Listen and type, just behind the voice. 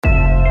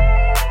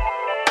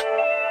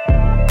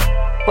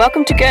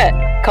Welcome to GERT,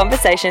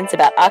 conversations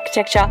about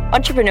architecture,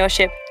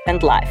 entrepreneurship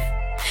and life.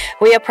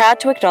 We are proud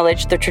to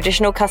acknowledge the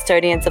traditional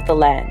custodians of the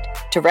land,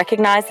 to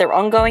recognise their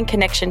ongoing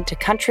connection to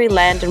country,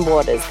 land and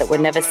waters that were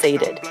never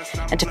ceded,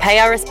 and to pay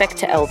our respect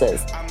to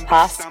elders,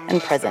 past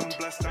and present.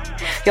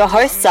 Your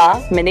hosts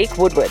are Monique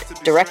Woodward,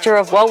 Director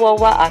of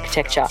Walwalwa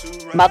Architecture,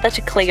 mother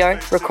to Cleo,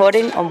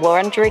 recording on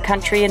Wurundjeri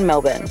country in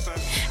Melbourne,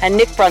 and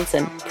Nick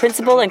Brunson,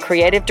 Principal and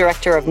Creative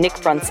Director of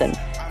Nick Brunson,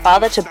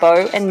 father to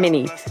Bo and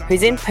Minnie,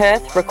 who's in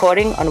Perth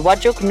recording on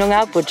Whadjuk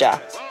Noongar Boodja.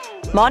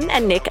 Mon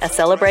and Nick are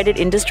celebrated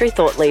industry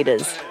thought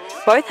leaders.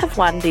 Both have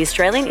won the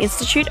Australian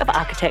Institute of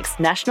Architects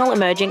National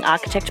Emerging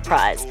Architect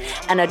Prize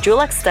and are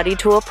Dulux Study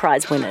Tour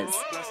Prize winners.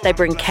 They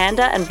bring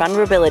candour and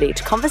vulnerability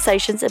to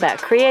conversations about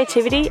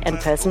creativity and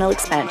personal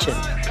expansion.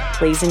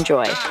 Please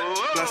enjoy.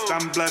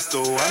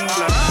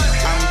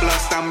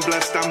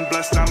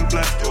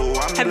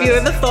 Have you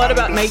ever thought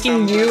about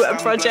making you a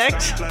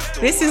project?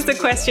 This is the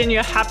question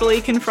you're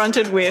happily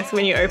confronted with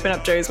when you open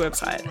up Jo's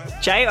website,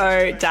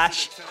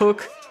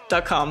 jo-hook.com.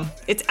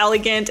 It's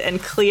elegant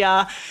and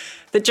clear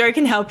that Jo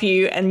can help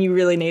you and you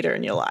really need her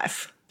in your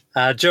life.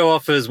 Jo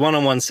offers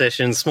one-on-one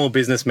sessions, small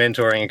business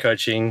mentoring and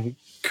coaching,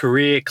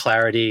 career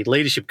clarity,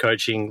 leadership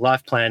coaching,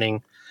 life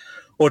planning,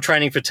 or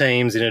training for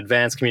teams in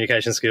advanced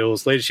communication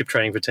skills, leadership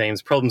training for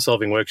teams,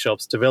 problem-solving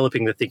workshops,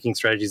 developing the thinking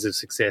strategies of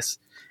success,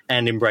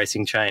 and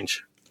embracing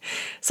change.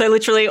 So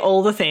literally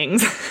all the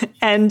things.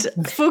 And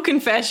full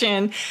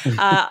confession,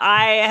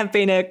 I have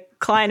been a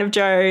client of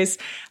Jo's,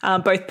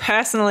 both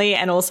personally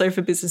and also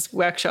for business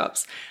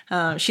workshops.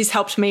 She's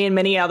helped me and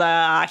many other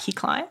archi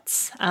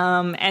clients.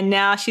 And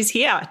now she's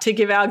here to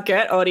give our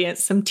GERT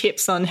audience some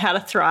tips on how to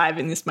thrive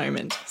in this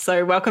moment.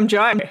 So welcome,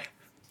 Jo.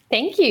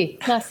 Thank you.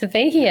 Nice to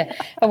be here.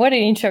 Oh, what an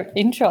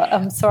intro.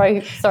 I'm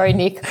sorry,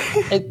 Nick.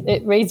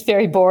 It reads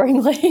very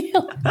boringly.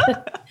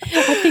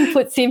 I think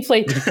put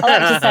simply, I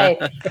like to say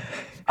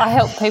I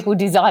help people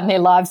design their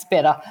lives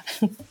better.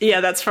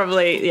 Yeah, that's a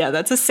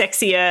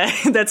sexier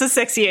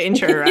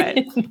intro,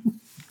 right?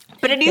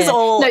 But it is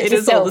all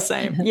the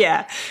same.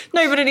 Yeah.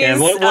 No, but it is.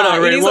 What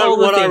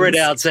I read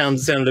out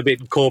sounded a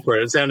bit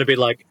corporate. It sounded a bit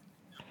like,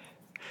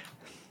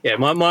 yeah,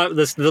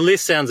 the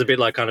list sounds a bit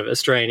like kind of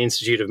Australian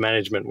Institute of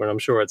Management, when I'm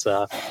sure it's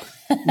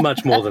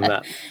much more than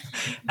that.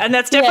 And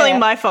that's definitely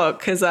my fault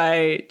because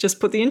I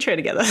just put the intro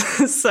together.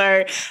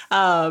 So,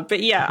 but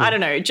yeah, I don't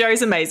know.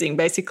 Jo's amazing,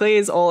 basically,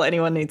 is all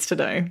anyone needs to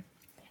know.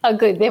 Oh,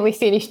 good. Then we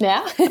finish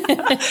now.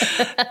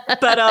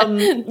 But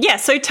yeah,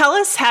 so tell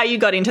us how you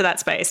got into that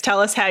space.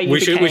 Tell us how you We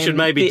should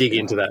maybe dig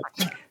into that.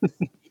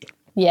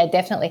 Yeah,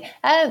 definitely.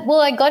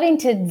 Well, I got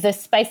into the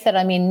space that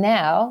I'm in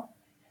now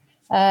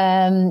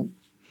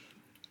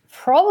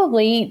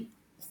probably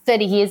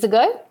 30 years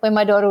ago when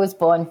my daughter was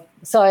born.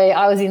 So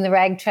I was in the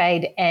rag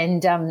trade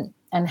and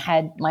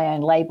had my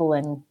own label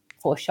and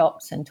 4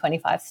 shops and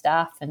 25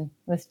 staff and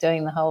was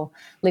doing the whole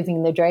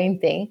living the dream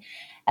thing.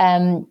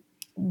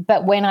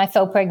 But when I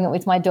fell pregnant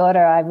with my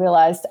daughter, I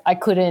realised I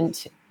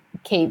couldn't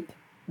keep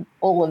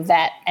all of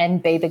that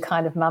and be the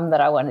kind of mum that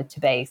I wanted to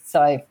be.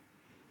 So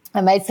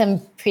I made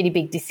some pretty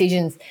big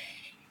decisions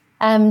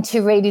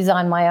to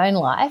redesign my own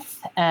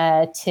life,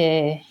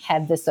 to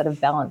have the sort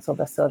of balance or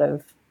the sort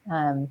of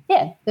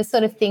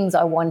things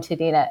I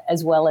wanted in it,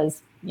 as well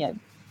as,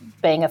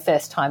 being a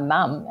first-time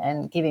mum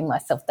and giving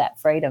myself that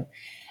freedom.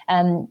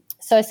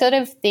 So I sort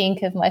of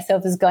think of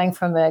myself as going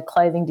from a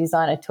clothing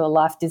designer to a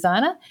life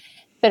designer,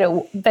 but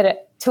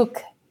it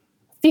took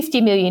 50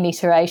 million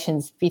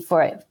iterations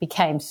before it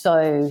became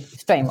so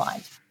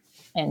streamlined.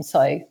 And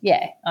so,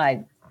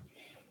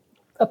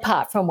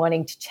 apart from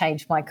wanting to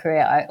change my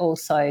career, I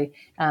also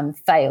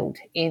failed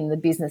in the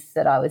business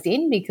that I was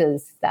in,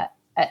 because that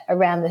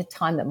around the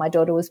time that my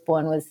daughter was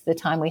born was the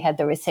time we had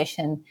the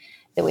recession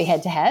that we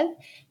had to have.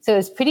 So it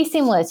was pretty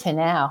similar to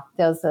now.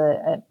 There was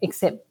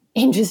except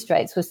interest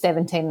rates were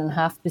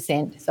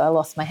 17.5%, so I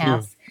lost my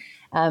house.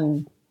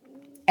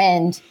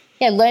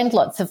 Learned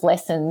lots of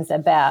lessons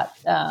about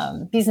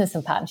business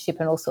and partnership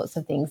and all sorts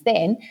of things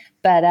then,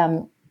 but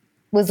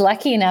was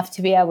lucky enough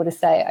to be able to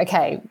say,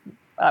 okay,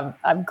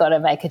 I've got to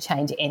make a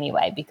change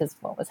anyway because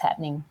of what was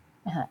happening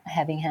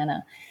having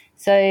Hannah.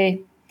 So,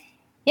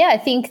 I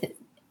think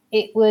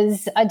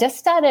I just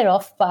started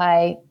off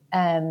by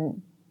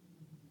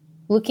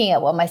looking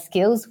at what my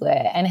skills were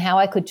and how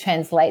I could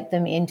translate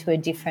them into a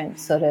different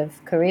sort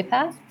of career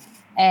path.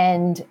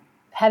 And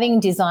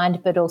having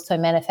designed but also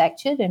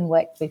manufactured and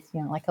worked with,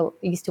 I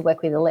used to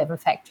work with 11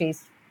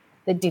 factories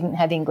that didn't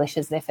have English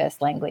as their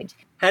first language.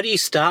 How do you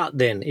start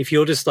then? If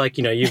you're just like,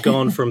 you've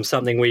gone from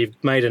something where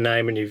you've made a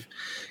name and you've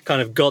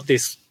kind of got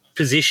this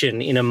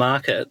position in a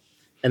market,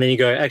 and then you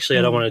go, actually,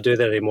 I don't want to do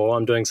that anymore.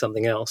 I'm doing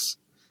something else.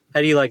 How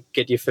do you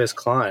get your first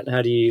client?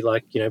 How do you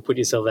put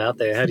yourself out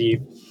there? How do you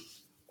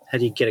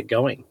get it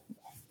going?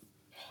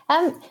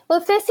 Well,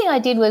 the first thing I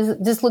did was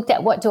just looked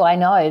at what do I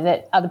know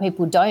that other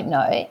people don't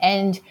know.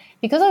 And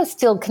because I was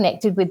still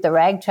connected with the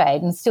rag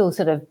trade and still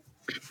sort of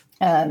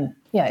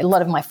a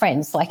lot of my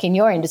friends, like in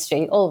your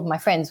industry, all of my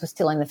friends were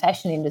still in the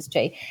fashion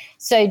industry.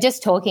 So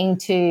just talking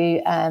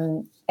to,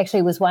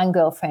 actually was one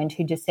girlfriend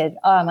who just said,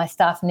 oh, my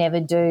staff never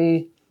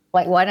do,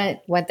 like,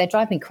 why they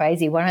drive me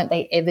crazy. Why don't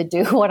they ever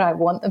do what I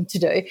want them to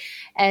do?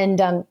 And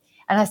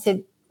I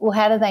said, well,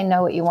 how do they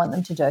know what you want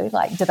them to do?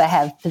 Like, do they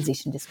have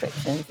position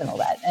descriptions and all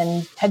that?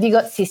 And have you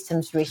got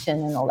systems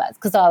written and all that?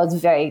 Because I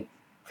was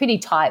pretty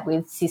tight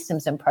with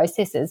systems and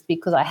processes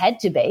because I had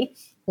to be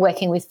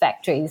working with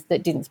factories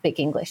that didn't speak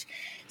English.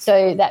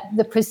 So that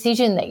the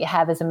precision that you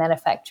have as a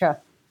manufacturer,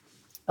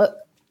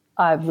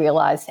 I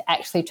realised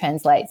actually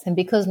translates. And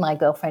because my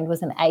girlfriend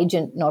was an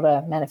agent, not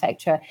a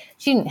manufacturer,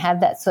 she didn't have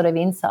that sort of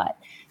insight.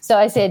 So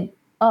I said,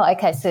 oh,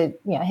 okay, so,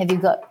 have you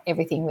got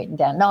everything written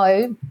down?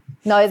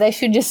 No, they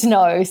should just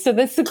know. So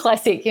that's the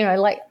classic,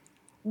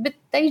 but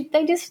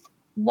they just,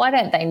 why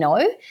don't they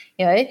know,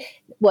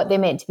 what they're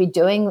meant to be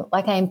doing?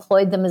 Like, I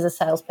employed them as a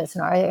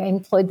salesperson, or I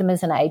employed them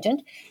as an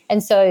agent.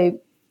 And so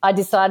I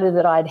decided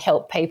that I'd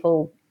help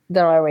people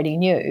that I already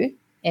knew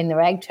in the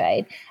rag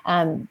trade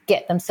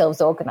get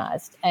themselves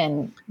organised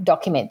and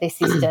document their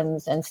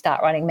systems and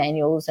start writing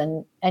manuals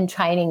and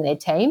training their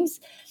teams.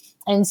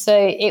 And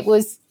so it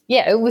was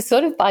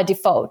sort of by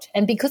default.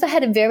 And because I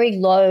had a very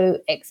low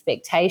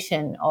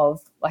expectation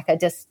of, like, I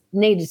just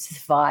needed to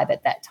survive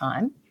at that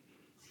time,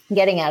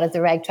 getting out of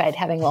the rag trade,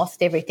 having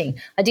lost everything,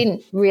 I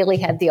didn't really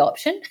have the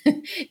option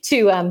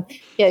to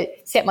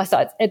set my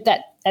sights.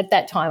 At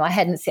that time, I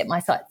hadn't set my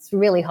sights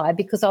really high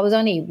because I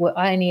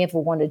only ever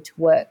wanted to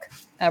work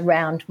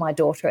around my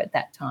daughter at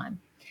that time.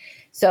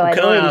 So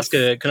can I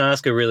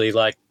ask a really,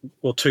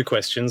 two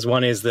questions.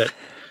 One is that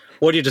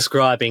what you're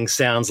describing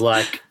sounds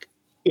like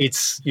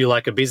you're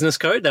like a business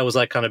coach. That was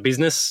like kind of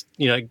business,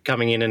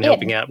 coming in and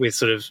helping out with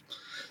sort of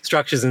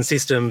structures and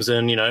systems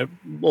and,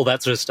 all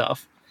that sort of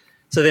stuff.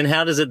 So then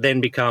how does it then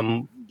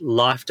become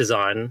life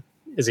design?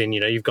 As in,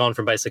 you've gone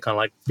from basically kind of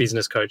like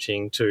business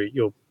coaching to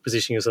you're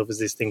positioning yourself as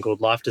this thing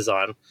called life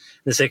design. And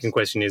the second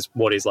question is,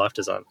 what is life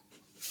design?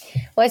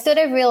 Well, I sort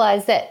of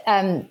realised that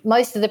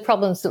most of the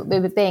problems that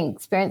were being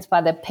experienced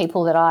by the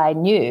people that I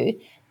knew,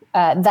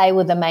 they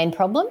were the main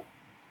problem.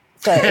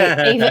 So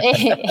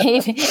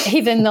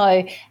even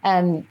though,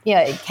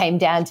 it came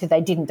down to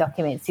they didn't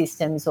document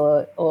systems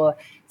or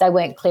they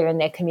weren't clear in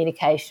their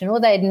communication or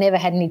they had never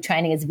had any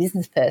training as a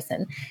business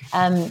person,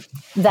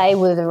 they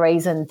were the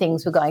reason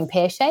things were going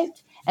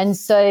pear-shaped. And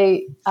so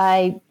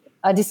I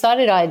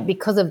decided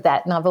because of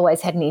that, and I've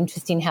always had an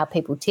interest in how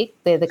people tick.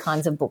 They're the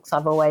kinds of books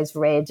I've always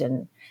read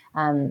and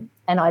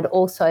I'd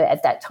also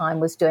at that time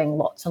was doing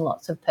lots and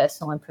lots of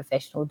personal and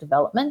professional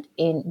development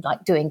in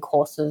like doing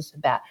courses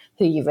about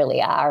who you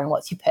really are and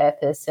what's your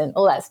purpose and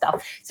all that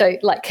stuff. So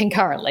like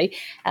concurrently,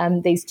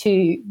 these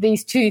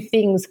two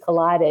things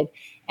collided.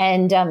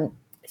 And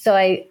so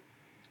I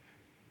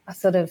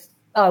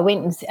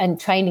went and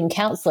trained in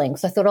counselling.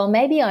 So I thought,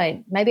 maybe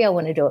I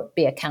want to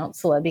be a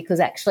counsellor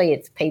because actually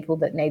it's people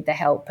that need the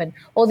help. And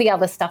all the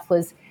other stuff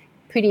was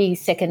pretty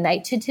second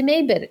nature to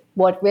me, but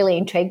what really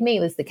intrigued me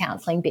was the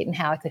counselling bit and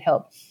how I could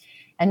help.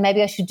 And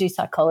maybe I should do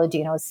psychology.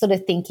 And I was sort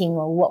of thinking,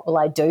 well, what will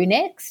I do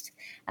next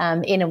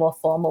in a more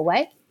formal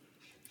way?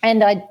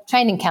 And I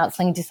trained in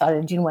counselling and decided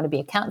I didn't want to be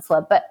a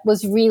counsellor, but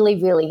was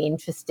really, really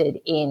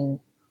interested in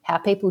how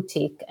people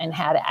tick and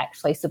how to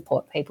actually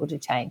support people to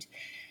change.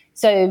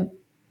 So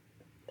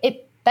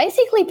it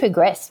basically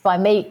progressed by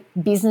me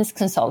business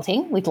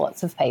consulting with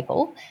lots of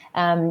people.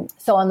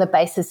 So on the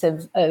basis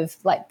of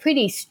like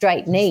pretty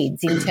straight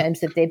needs in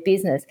terms of their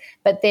business.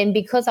 But then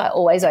because I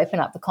always open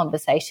up the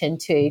conversation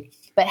to,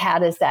 but how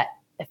does that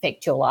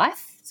affect your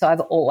life? So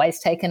I've always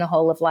taken a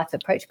whole of life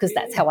approach because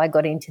that's how I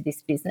got into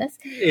this business.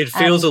 It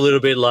feels a little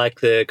bit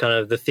like the kind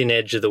of the thin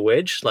edge of the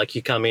wedge, like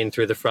you come in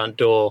through the front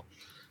door,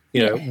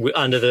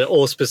 under the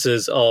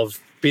auspices of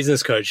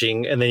business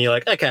coaching, and then you're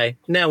like, okay,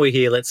 now we're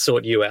here, let's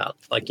sort you out.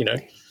 Like,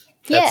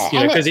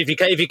 because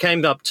if you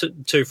came up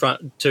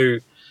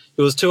it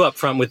was too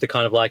upfront with the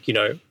kind of like,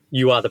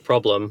 you are the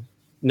problem,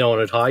 no one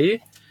would hire you.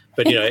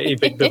 But,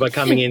 but by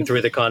coming in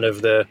through the kind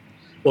of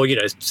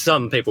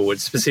some people would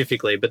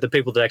specifically, but the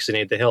people that actually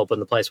need the help and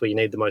the place where you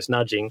need the most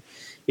nudging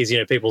is,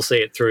 people see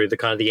it through the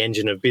kind of the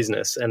engine of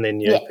business, and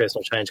then,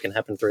 personal change can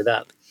happen through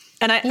that.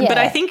 But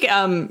I think,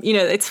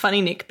 it's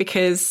funny, Nick,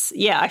 because,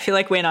 I feel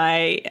like when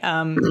I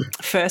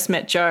first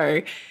met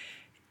Jo,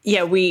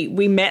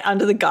 we met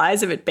under the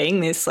guise of it being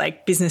this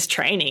like business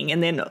training,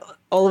 and then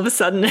all of a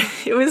sudden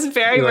it was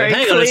very, very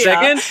hang clear. on a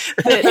second.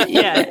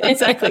 That,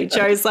 exactly.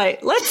 Jo's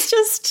like, let's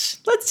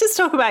just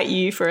talk about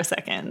you for a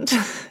second.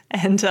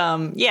 And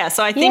so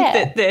I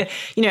think that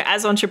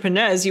as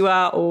entrepreneurs, you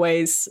are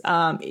always,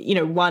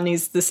 one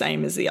is the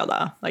same as the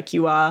other. Like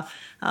you are,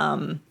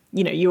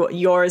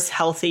 you're as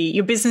healthy,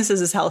 your business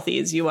is as healthy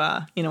as you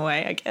are in a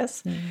way, I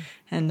guess. Mm.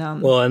 And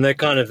and they're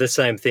kind of the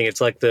same thing.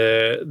 It's like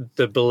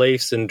the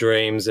beliefs and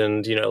dreams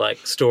and, like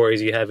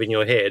stories you have in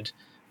your head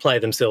play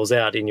themselves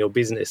out in your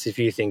business. If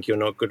you think you're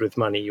not good with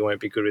money, you won't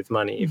be good with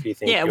money. If you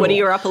think what are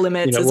your upper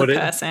limits as a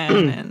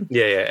person?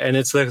 And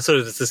it's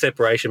the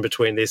separation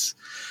between this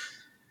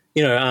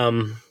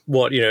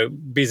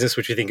business,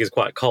 which we think is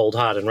quite cold,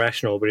 hard and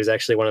rational, but is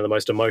actually one of the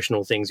most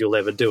emotional things you'll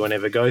ever do and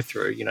ever go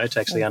through, to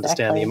actually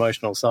understand the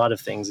emotional side of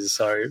things is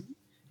so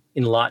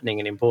enlightening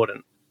and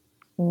important.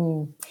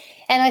 And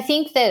I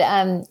think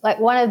that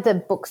one of the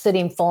books that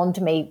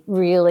informed me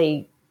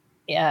really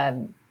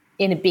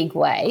in a big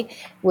way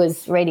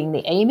was reading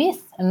the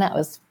E-Myth, and that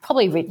was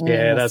probably written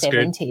in the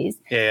 70s.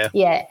 Good.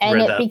 Yeah,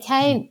 and it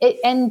became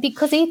and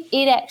because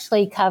it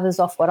actually covers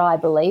off what I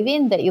believe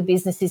in, that your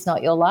business is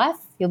not your life.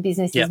 Your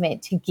business is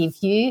meant to give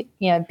you,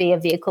 be a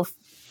vehicle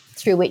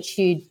through which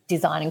you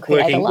design and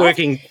create a life.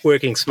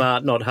 Working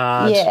smart, not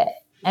hard. Yeah.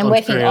 And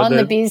working on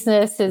the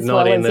business as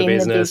well as in the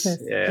business.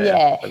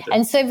 Yeah.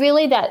 And so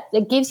really that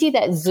it gives you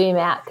that zoom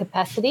out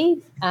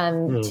capacity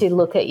to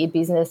look at your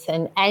business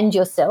and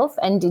yourself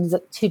and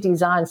to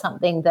design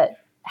something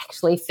that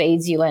actually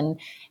feeds you and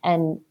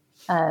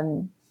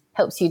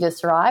helps you to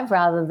thrive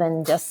rather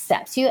than just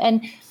saps you.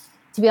 And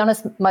to be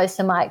honest, most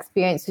of my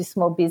experience with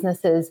small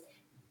businesses,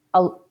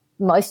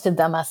 most of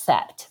them are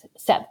sapped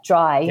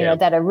dry,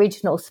 that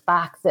original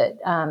spark that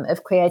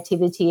of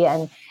creativity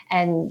and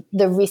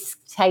the risk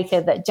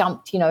taker that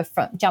jumped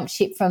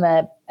ship from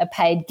a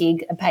paid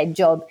gig, a paid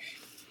job,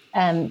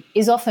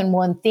 is often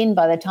worn thin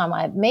by the time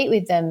I meet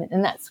with them.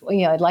 And that's,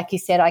 like you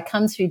said, I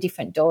come through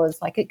different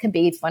doors. Like it could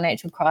be a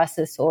financial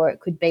crisis, or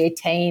it could be a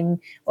team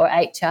or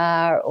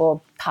HR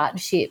or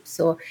partnerships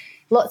or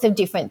lots of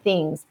different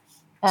things.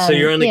 So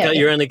you're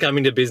only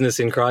coming to business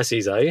in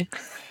crises, are you?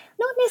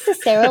 Not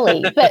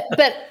necessarily, but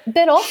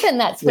often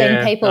that's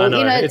when people,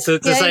 it's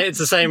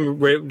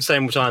the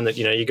same time that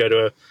you go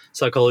to a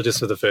psychologist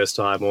for the first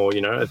time, or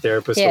a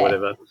therapist or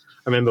whatever. I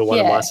remember one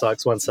of my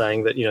psychs once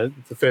saying that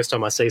the first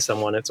time I see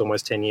someone, it's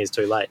almost 10 years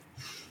too late.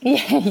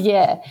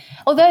 Yeah.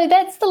 Although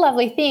that's the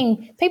lovely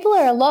thing, people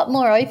are a lot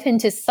more open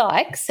to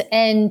psychs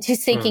and to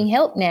seeking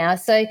help now.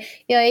 So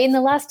in the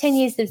last 10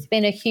 years, there's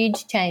been a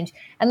huge change,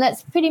 and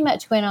that's pretty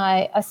much when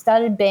I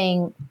started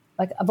being.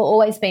 Like I've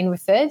always been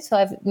referred, so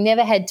I've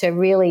never had to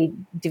really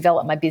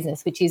develop my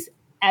business, which is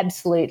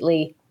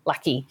absolutely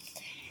lucky.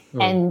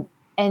 And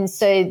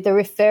so the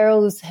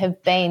referrals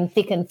have been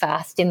thick and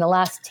fast in the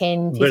last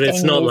 10, 15 years. But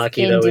it's not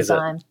lucky though,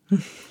 design. Is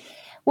it?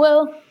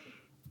 Well,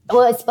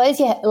 I suppose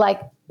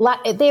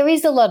there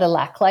is a lot of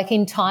luck, like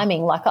in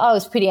timing. Like I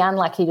was pretty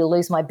unlucky to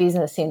lose my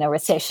business in a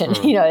recession.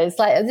 It's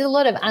like there's a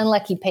lot of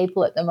unlucky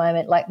people at the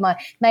moment. Like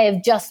may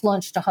have just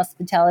launched a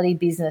hospitality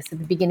business at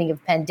the beginning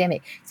of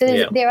pandemic.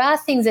 So there are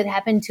things that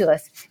happen to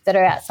us that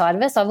are outside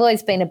of us. I've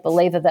always been a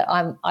believer that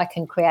I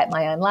can create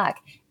my own luck,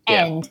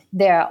 and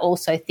there are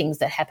also things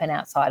that happen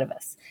outside of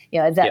us.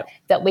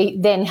 That we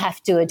then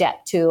have to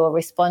adapt to or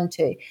respond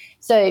to.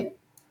 So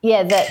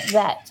I've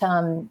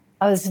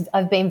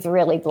been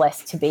really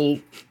blessed to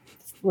be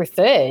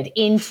referred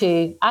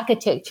into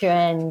architecture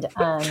and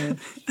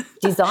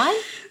design.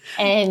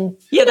 And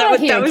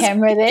that was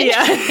camera there.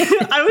 Yeah,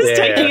 I was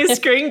taking a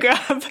screen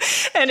grab,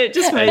 and it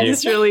just made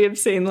this really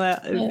obscene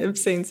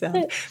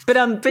sound.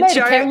 But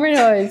Joe, camera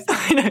noise.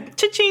 I know,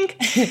 cha-ching.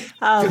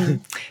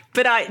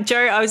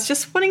 Joe, I was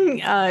just wanting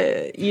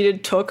you to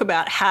talk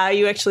about how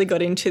you actually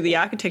got into the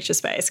architecture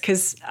space,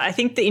 because I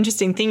think the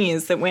interesting thing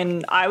is that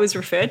when I was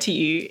referred to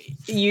you,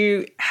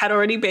 you had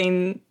already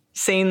been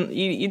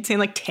you'd seen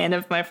like 10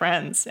 of my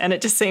friends, and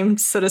it just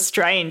seemed sort of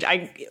strange.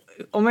 I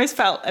almost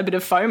felt a bit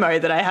of FOMO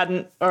that I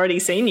hadn't already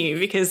seen you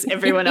because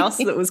everyone else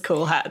that was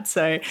cool had.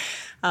 So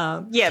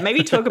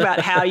maybe talk about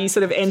how you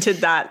sort of entered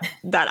that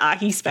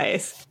archi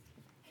space.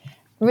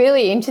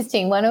 Really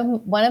interesting. One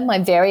of my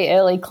very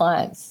early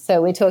clients, so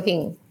we're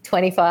talking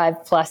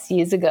 25 plus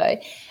years ago,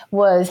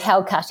 was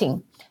Hal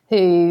Cutting,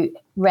 who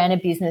ran a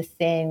business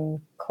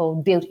then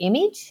called Built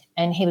Image,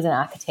 and he was an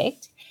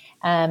architect.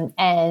 Now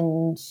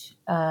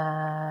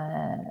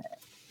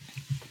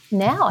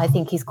I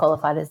think he's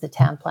qualified as the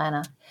town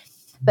planner,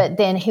 but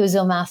then he was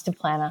a master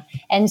planner.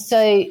 And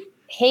so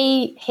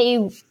he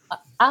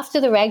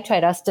after the rag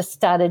trade, I just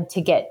started to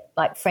get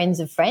like friends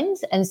of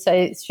friends. And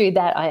so through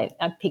that, I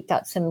picked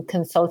up some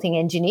consulting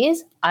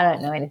engineers. I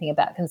don't know anything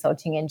about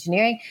consulting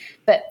engineering,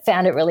 but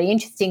found it really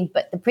interesting.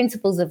 But the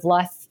principles of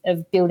life,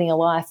 of building a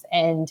life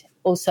and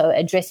also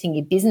addressing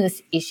your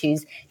business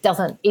issues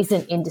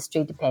isn't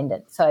industry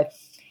dependent. So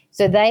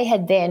they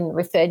had then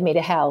referred me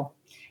to Hal.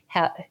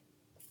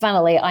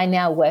 Funnily, I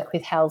now work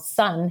with Hal's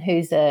son,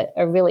 who's a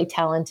really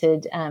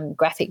talented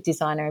graphic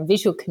designer and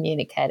visual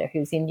communicator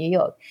who's in New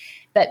York.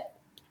 But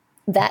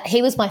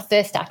he was my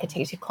first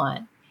architecture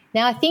client.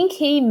 Now, I think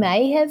he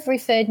may have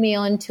referred me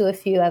on to a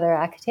few other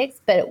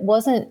architects, but it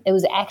wasn't. It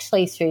was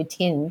actually through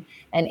Tin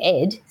and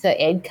Ed, so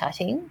Ed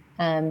Cutting.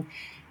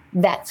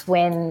 That's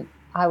when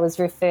I was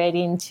referred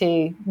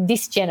into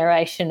this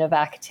generation of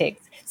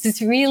architects. So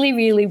it's really,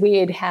 really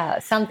weird how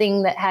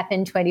something that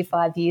happened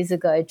 25 years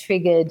ago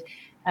triggered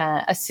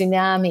a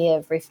tsunami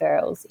of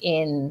referrals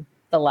in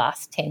the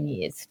last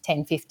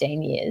 10,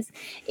 15 years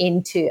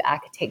into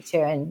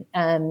architecture.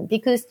 And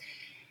because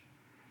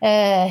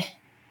Tin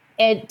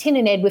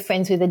and Ed were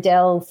friends with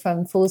Adele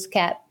from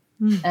Foolscap,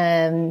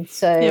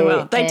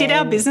 So they did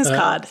our business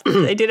card.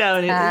 They did our.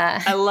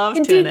 I love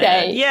did doing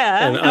they? it.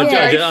 Yeah. And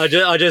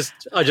I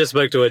just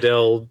spoke to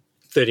Adele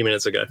 30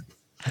 minutes ago.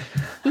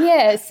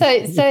 Yeah,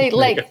 so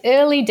like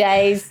early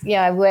days,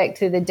 I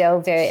worked with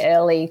Adele very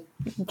early,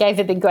 gave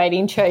her the great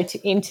intro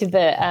into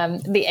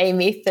the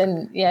E-Myth,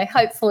 and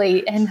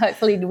hopefully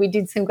we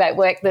did some great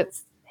work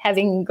that's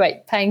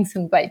paying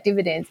some great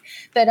dividends.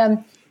 But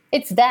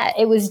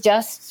it was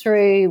just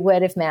through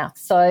word of mouth.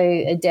 So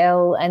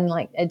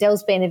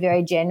Adele's been a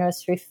very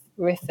generous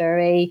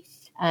referee.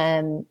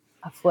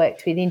 I've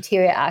worked with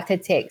interior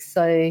architects,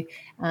 so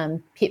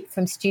Pip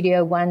from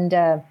Studio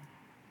Wonder,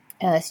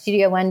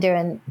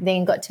 and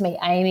then got to meet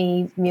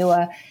Amy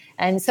Muir.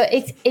 And so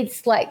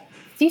it's like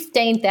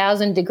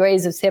 15,000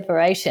 degrees of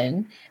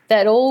separation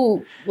that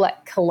all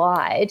like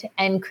collide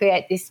and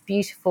create this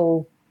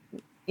beautiful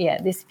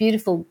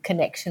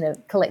collection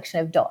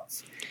of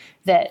dots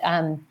that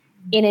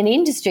in an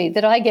industry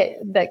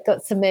that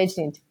got submerged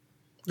into.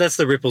 That's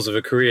the ripples of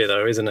a career,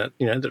 though, isn't it?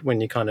 That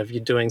when you're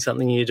doing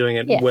something, you're doing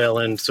it well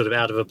and sort of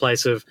out of a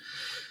place of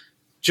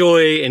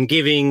joy and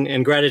giving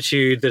and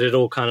gratitude, that it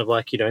all kind of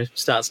like,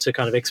 starts to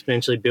kind of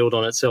exponentially build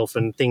on itself,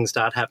 and things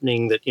start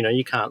happening that,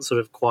 you can't sort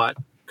of quite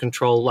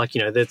control. Like,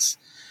 that's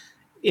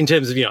in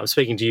terms of, I'm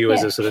speaking to you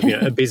as a sort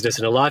of, a business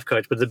and a life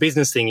coach, but the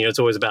business thing, it's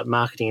always about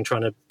marketing and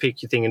trying to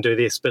pick your thing and do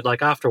this. But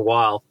like after a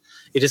while,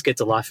 it just gets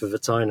a life of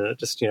its own, and it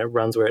just,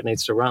 runs where it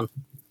needs to run.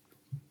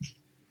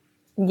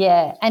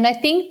 Yeah. And I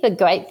think the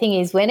great thing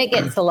is when it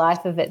gets a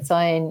life of its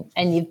own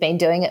and you've been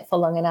doing it for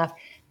long enough,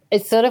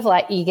 it's sort of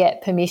like you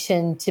get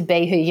permission to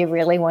be who you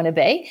really want to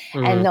be,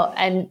 and not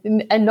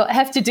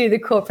have to do the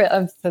corporate.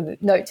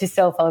 Note to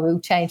self: I will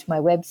change my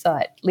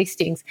website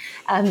listings.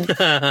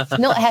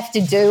 Not have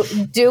to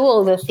do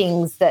all the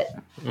things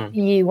that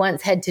you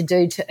once had to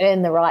do to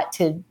earn the right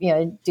to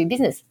do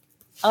business.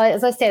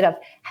 As I said, I've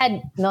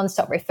had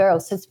non-stop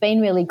referrals, so it's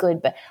been really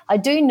good. But I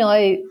do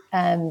know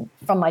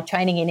from my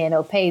training in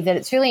NLP that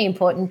it's really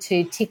important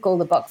to tick all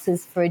the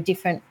boxes for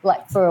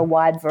for a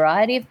wide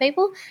variety of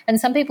people. And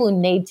some people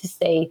need to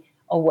see,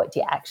 what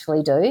do you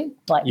actually do?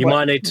 Like you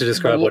might need to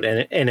describe what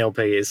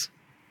NLP is.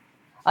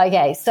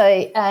 Okay, so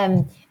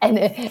and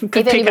if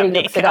anybody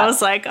looks it up, I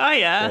was like, oh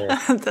yeah.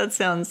 That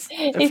sounds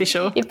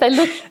official. If they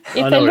look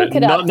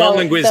it up, not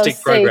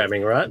linguistic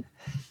programming, right?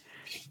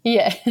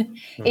 Yeah,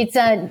 it's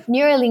a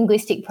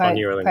neuro-linguistic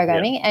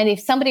programming, and if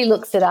somebody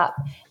looks it up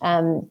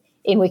in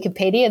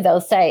Wikipedia,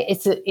 they'll say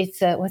it's a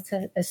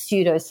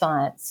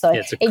pseudoscience. So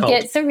it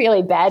gets a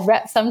really bad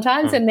rap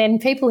sometimes, and then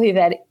people who've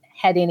had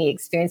any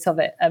experience of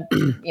it are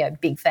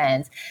big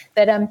fans.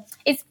 But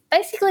it's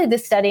basically the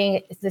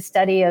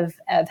study of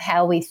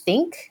how we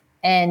think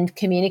and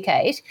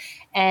communicate,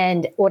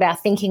 and what our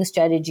thinking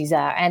strategies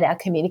are, and our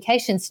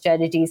communication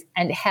strategies,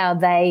 and how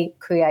they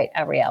create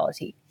our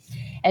reality.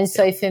 And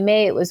so for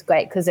me, it was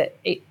great because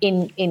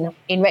in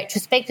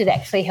retrospect, it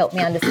actually helped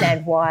me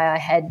understand why I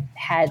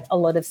had a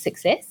lot of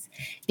success,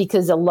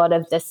 because a lot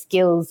of the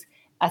skills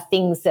are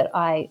things that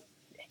I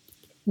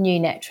knew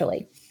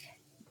naturally.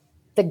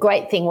 The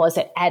great thing was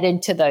it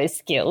added to those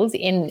skills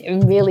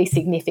in really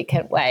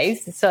significant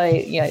ways. So,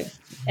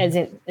 as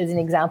an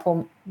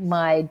example,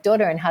 my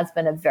daughter and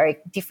husband are very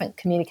different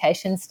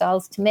communication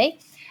styles to me,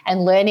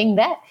 and learning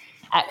that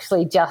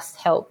actually just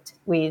helped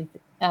with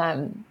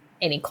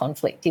any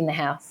conflict in the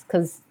house,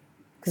 because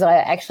I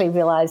actually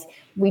realised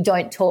we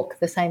don't talk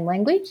the same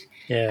language,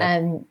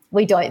 and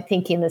we don't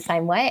think in the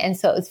same way, and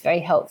so it was very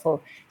helpful.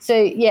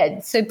 So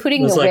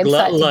putting your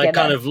website together,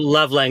 kind of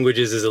love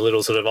languages is a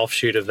little sort of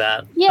offshoot of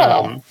that.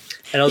 Yeah,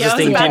 and I was just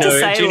thinking,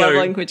 do you know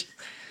language?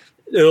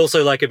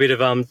 Also, like a bit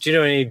of do you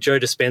know any Joe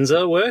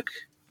Dispenza work?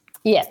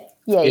 Yeah.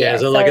 So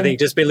I think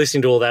just been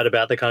listening to all that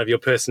about the kind of your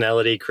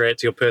personality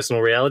creates your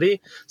personal reality.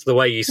 So the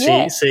way you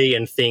see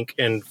and think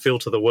and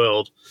filter the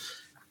world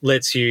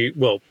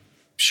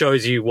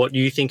shows you what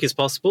you think is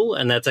possible,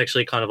 and that's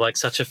actually kind of like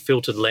such a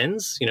filtered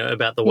lens,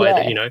 about the way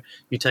that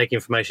you take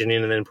information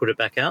in and then put it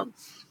back out.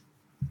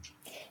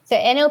 So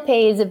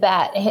NLP is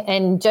about,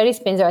 and Joe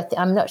Dispenza,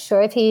 I'm not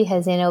sure if he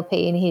has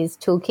NLP in his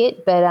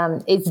toolkit,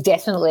 but it's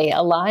definitely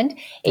aligned.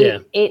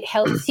 It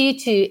helps you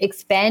to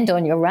expand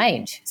on your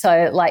range.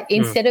 So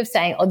instead of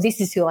saying, this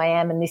is who I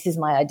am and this is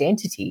my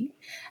identity,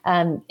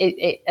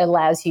 it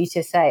allows you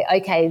to say,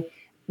 okay,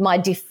 my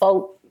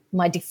default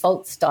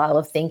style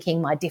of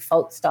thinking, my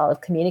default style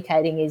of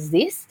communicating is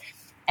this.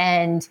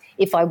 And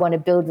if I want to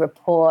build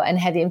rapport and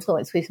have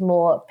influence with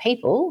more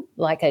people,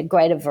 like a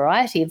greater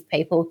variety of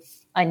people,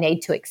 I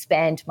need to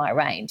expand my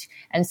range.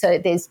 And so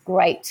there's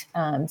great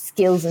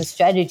skills and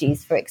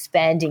strategies for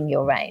expanding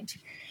your range.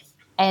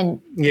 And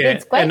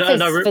it's great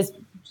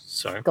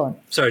Sorry. Go on.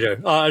 Sorry, Joe.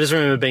 I just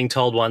remember being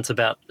told once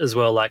about as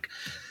well, like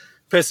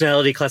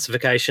personality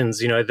classifications,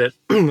 that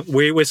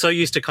we're so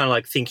used to kind of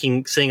like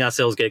seeing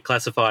ourselves get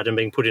classified and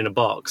being put in a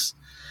box.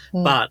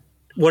 But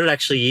what it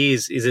actually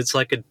is it's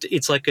like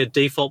a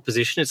default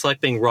position. It's like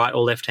being right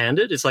or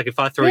left-handed. It's like if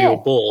I throw you a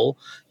ball,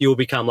 you will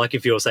become like,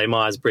 if you're say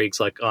Myers-Briggs,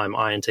 like I'm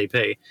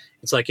INTP.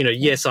 It's like,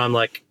 yes, I'm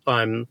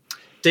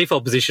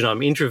default position,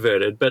 I'm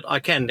introverted, but I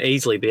can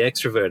easily be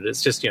extroverted.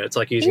 It's just, it's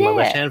like using my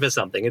left hand for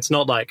something. It's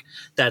not like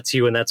that's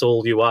you and that's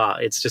all you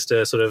are. It's just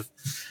a sort of,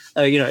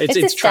 it's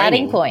a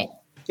starting training. point.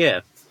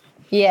 Yeah.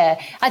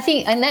 Yeah, I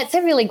think, and that's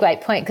a really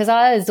great point, because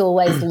I was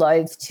always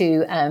loath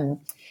to,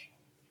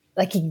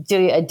 like, you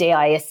do a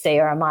DISC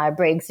or a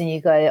Myers-Briggs and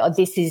you go, oh,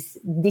 this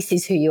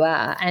is who you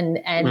are. And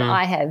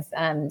I have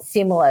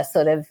similar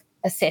sort of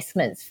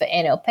assessments for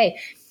NLP.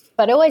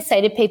 But I always say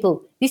to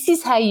people, this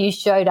is how you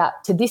showed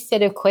up to this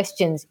set of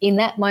questions in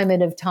that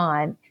moment of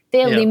time.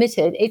 They're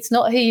limited. It's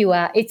not who you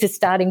are. It's a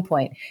starting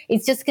point.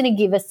 It's just going to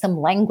give us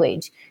some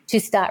language to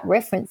start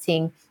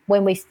referencing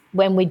when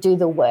we do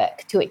the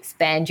work to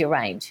expand your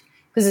range.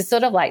 Because it's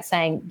sort of like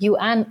saying you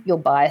aren't your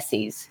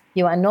biases.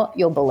 You are not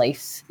your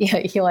beliefs.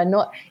 You are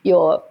not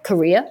your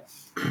career.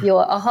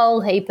 You're a whole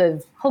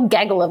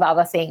gaggle of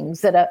other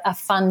things that are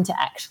fun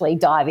to actually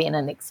dive in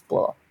and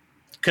explore.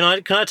 Can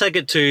I take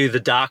it to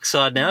the dark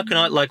side now? Can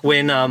I, like,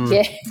 when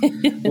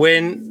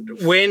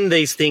when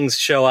these things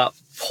show up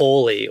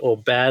poorly or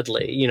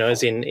badly,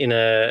 as in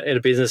a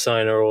business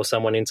owner or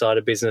someone inside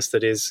a business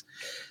that is,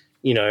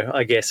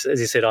 I guess,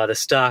 as you said, either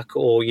stuck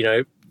or,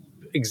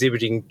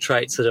 exhibiting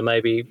traits that are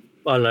maybe,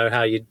 I don't know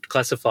how you'd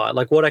classify it.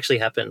 Like, what actually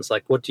happens?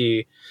 Like, what do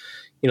you,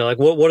 like,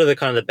 what are the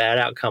kind of the bad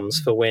outcomes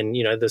for when,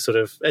 the sort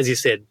of, as you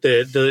said,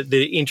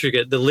 the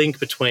intricate, the link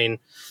between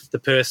the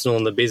personal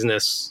and the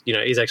business,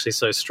 is actually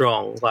so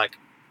strong. Like,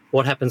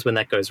 what happens when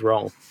that goes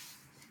wrong?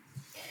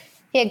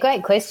 Yeah,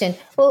 great question.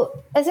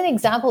 Well, as an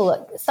example,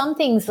 like, some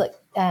things like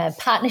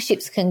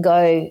partnerships can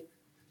go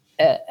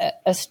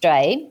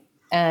astray.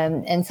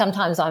 And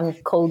sometimes I'm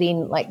called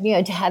in, like,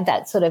 to have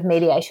that sort of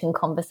mediation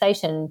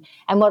conversation.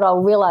 And what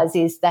I'll realise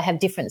is they have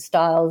different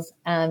styles,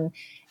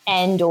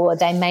 or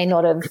they may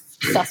not have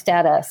sussed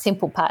out a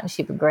simple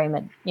partnership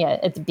agreement,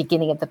 at the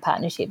beginning of the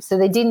partnership. So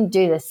they didn't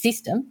do the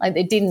system, like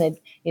they didn't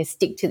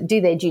stick to do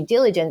their due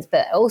diligence,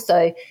 but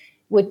also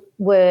went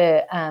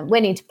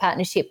into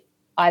partnership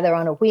either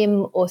on a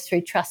whim or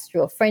through trust,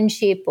 through a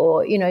friendship,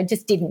 or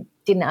just didn't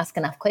ask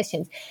enough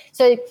questions.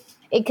 So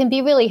it can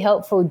be really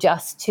helpful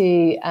just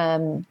to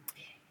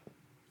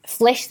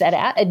flesh that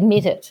out,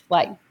 admit it,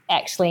 like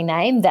actually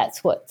name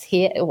that's what's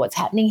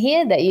happening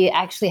here, that you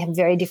actually have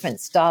very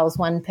different styles.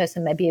 One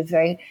person may be a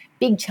very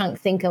big chunk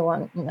thinker,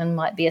 one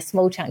might be a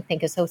small chunk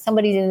thinker. So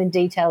somebody's in the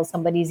details,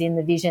 somebody's in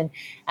the vision,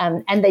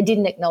 and they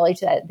didn't acknowledge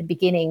that at the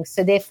beginning.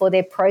 So therefore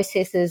their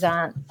processes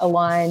aren't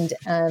aligned.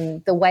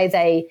 The way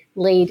they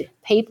lead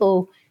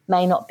people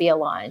may not be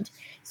aligned.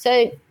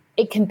 So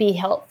it can be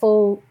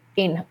helpful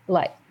in,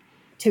 like,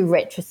 to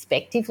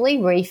retrospectively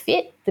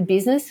refit the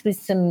business with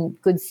some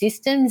good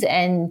systems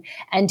and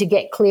to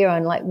get clear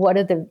on, like, what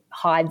are the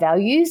high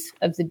values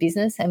of the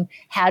business and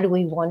how do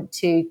we want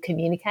to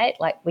communicate.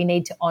 Like, we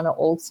need to honour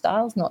all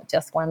styles, not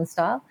just one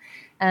style.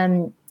 So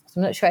I'm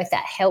not sure if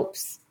that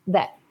helps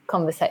that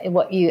conversation,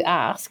 what you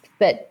asked,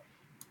 but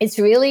it's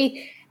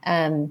really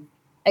a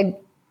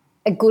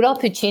good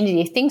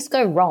opportunity. If things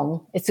go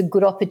wrong, it's a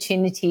good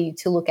opportunity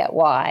to look at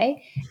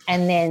why,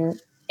 and then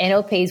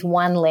NLP is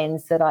one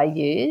lens that I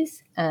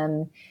use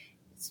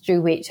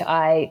through which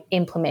I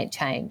implement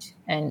change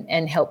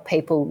and help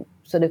people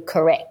sort of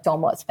correct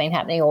on what's been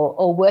happening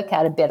or work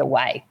out a better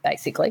way,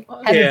 basically. Have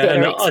a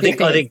better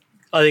experience.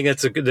 I think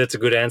that's a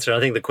good answer. I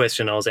think the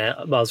question I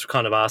was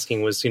kind of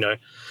asking was,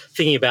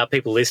 thinking about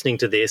people listening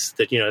to this,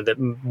 that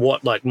that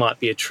what might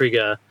be a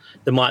trigger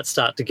that might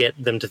start to get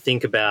them to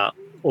think about,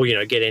 or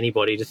get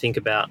anybody to think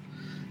about,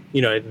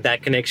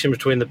 that connection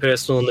between the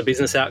personal and the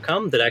business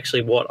outcome, that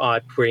actually what I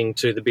bring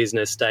to the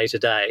business day to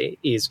day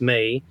is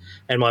me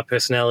and my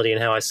personality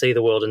and how I see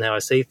the world and how I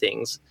see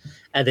things.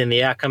 And then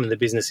the outcome in the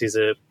business is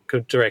a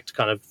direct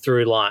kind of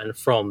through line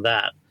from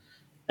that.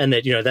 And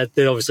that,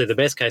 that obviously the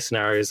best case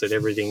scenario is that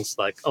everything's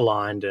like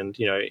aligned and,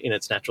 in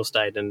its natural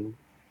state and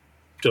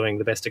doing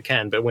the best it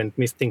can. But when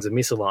things are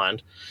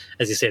misaligned,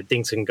 as you said,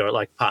 things can go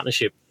like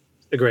partnership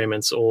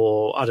agreements,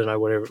 or I don't know,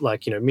 whatever,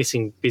 like,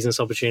 missing business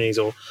opportunities,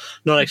 or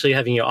not actually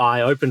having your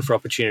eye open for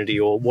opportunity,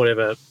 or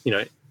whatever,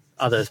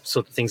 other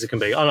sort of things it can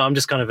be. I don't know, I'm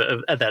just kind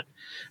of at that,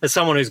 as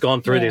someone who's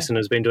gone through this and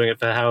has been doing it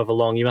for however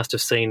long, you must have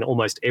seen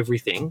almost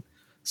everything.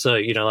 So,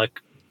 like,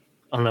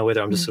 I don't know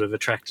whether I'm just sort of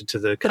attracted to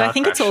the car. But I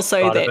think it's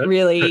also that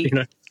really,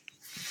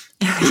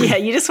 yeah,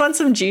 you just want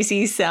some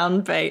juicy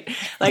sound bait.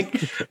 Like,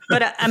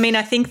 but I mean,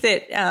 I think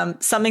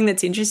that something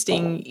that's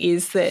interesting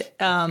is that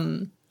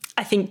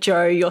I think,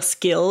 Joe, your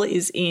skill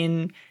is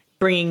in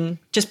bringing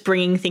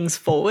things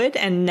forward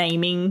and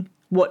naming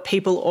what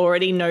people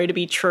already know to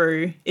be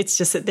true. It's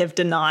just that they've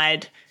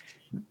denied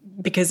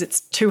because it's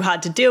too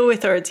hard to deal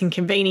with or it's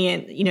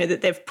inconvenient,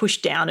 that they've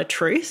pushed down a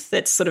truth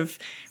that's sort of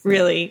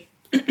really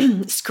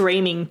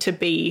screaming to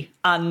be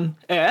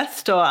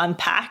unearthed or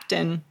unpacked,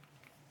 and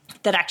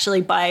that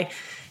actually by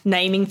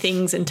naming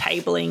things and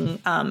tabling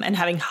and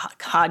having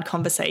hard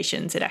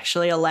conversations, it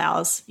actually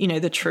allows,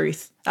 the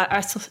truth.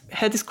 I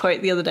heard this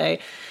quote the other day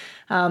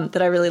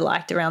that I really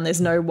liked around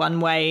there's no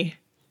one-way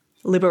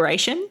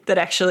liberation, that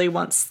actually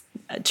once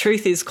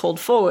truth is called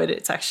forward,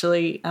 it's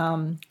actually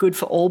good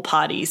for all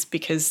parties,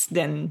 because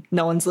then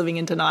no one's living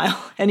in denial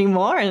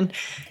anymore. And,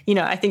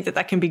 I think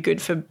that can be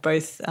good for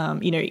both,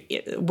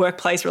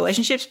 workplace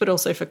relationships, but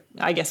also for,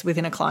 I guess,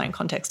 within a client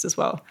context as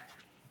well.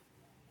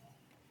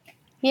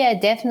 Yeah,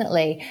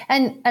 definitely.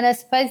 And I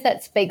suppose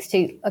that speaks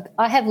to,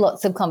 I have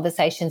lots of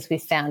conversations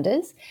with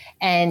founders,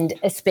 and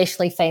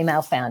especially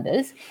female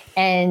founders.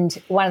 And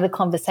one of the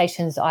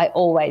conversations I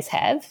always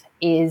have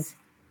is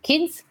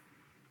kids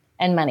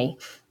and money.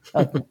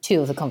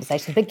 Two of the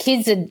conversations. The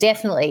kids are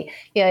definitely,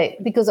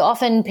 because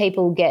often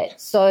people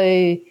get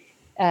so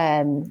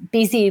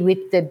busy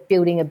with the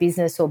building a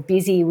business or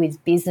busy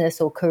with business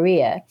or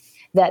career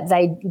that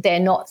they're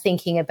not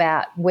thinking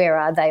about where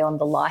are they on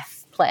the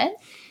life plan.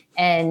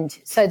 And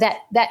so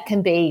that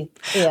can be,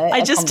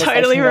 I just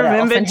totally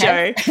remembered,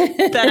 Jo,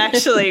 that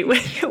actually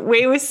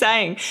we were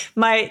saying,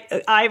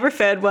 I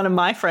referred one of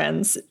my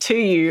friends to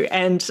you,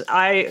 and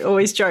I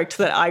always joked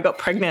that I got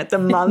pregnant the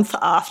month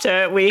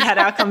after we had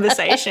our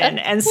conversation,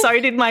 and so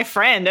did my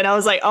friend. And I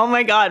was like, oh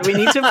my God, we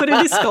need to put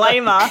a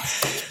disclaimer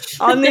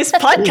on this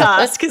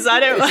podcast, because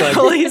I don't want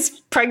all these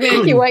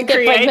pregnant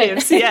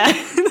creatives. Yeah.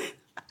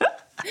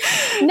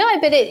 No,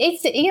 but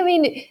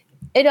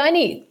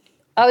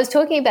I was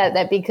talking about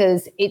that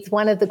because it's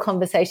one of the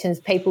conversations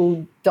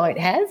people don't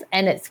have,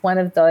 and it's one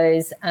of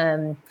those,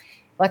 I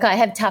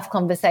have tough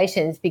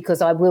conversations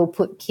because I will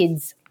put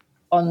kids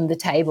on the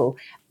table.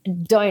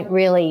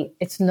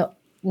 It's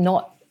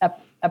not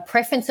a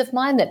preference of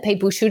mine that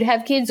people should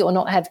have kids or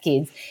not have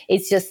kids.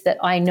 It's just that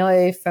I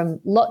know from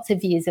lots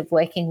of years of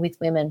working with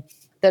women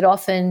that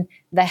often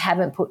they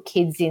haven't put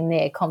kids in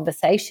their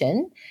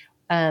conversation,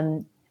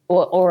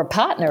 or a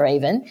partner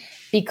even,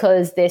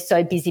 because they're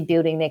so busy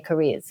building their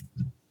careers.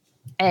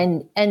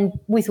 And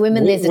with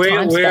women, there's a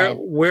time span.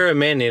 Where are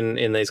men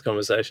in these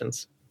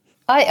conversations?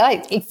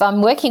 If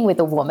I'm working with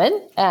a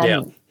woman,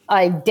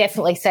 I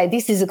definitely say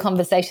this is a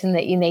conversation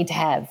that you need to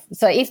have.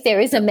 So if there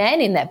is a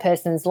man in that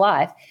person's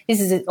life,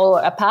 or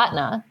a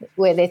partner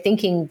where they're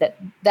thinking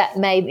that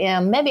maybe I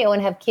want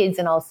to have kids,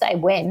 and I'll say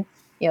when,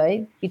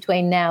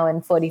 between now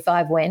and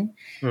 45, when.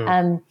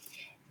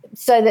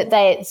 So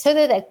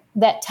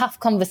that tough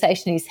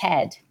conversation is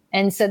had.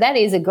 And so that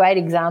is a great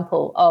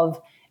example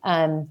of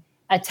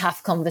a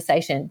tough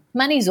conversation.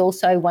 Money is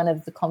also one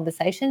of the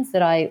conversations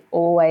that I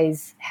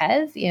always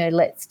have.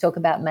 Let's talk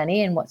about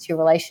money, and what's your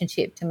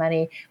relationship to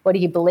money? What are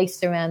your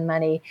beliefs around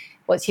money?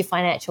 What's your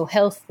financial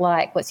health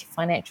like? What's your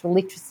financial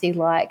literacy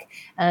like?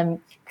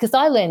 Because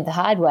I learned the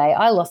hard way.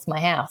 I lost my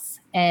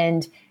house,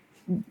 and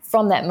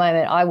from that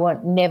moment, I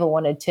never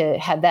wanted to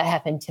have that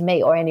happen to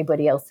me or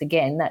anybody else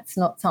again. That's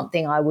not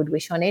something I would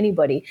wish on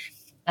anybody,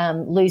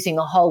 losing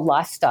a whole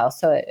lifestyle,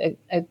 so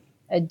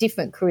a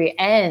different career,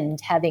 and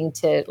having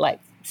to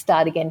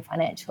start again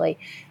financially.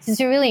 So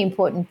it's a really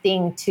important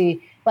thing to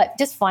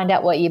just find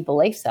out what your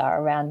beliefs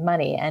are around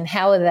money, and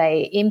how are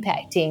they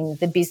impacting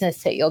the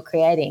business that you're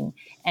creating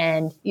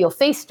and your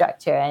fee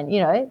structure. And,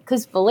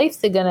 because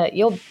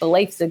your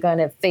beliefs are going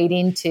to feed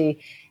into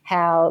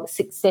how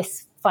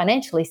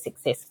financially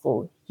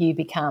successful you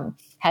become,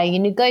 how you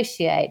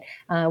negotiate,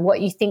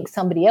 what you think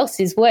somebody else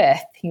is worth,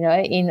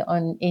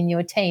 in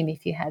your team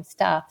if you have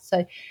staff.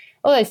 So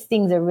all those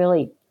things are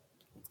really,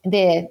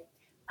 they're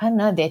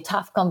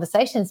tough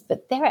conversations,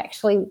 but they're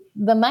actually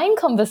the main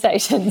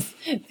conversations.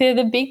 They're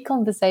the big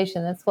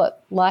conversation. That's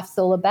what life's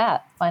all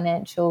about.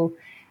 Financial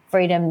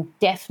freedom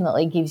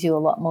definitely gives you a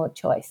lot more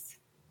choice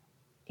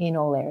in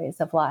all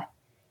areas of life.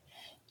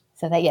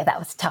 So that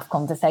was a tough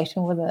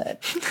conversation, wasn't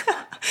it?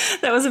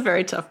 That was a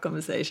very tough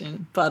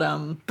conversation,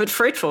 but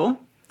fruitful.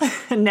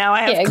 Now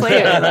I have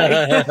clear.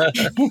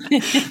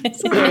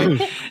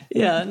 So,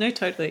 yeah, no,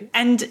 totally.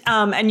 And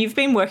you've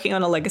been working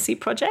on a legacy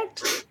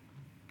project?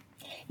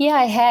 Yeah,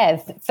 I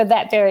have, for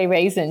that very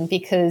reason,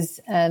 because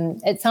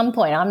at some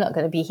point I'm not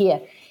going to be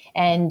here.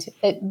 And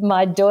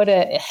my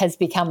daughter has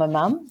become a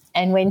mum,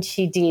 and when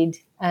she did,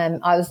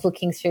 I was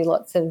looking through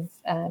lots of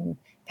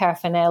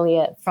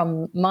paraphernalia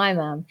from my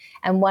mum,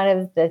 and one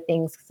of the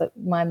things that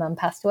my mum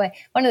passed away,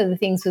 one of the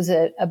things was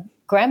a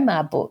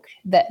grandma book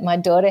that my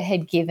daughter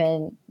had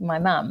given my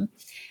mum,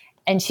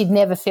 and she'd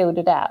never filled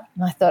it out.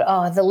 And I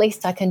thought, the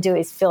least I can do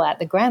is fill out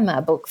the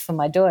grandma book for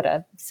my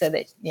daughter, so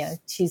that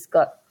she's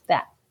got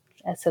that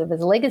sort of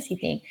as a legacy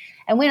thing.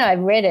 And when I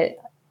read it,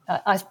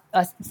 I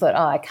thought,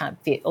 I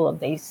can't fit all of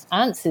these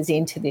answers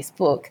into this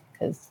book,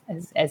 because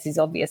as is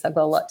obvious, I've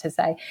got a lot to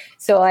say.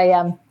 So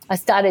I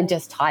started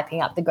just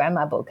typing up the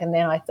grandma book, and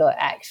then I thought,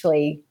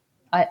 actually,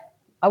 I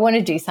want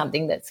to do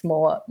something that's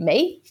more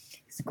me.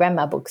 Because the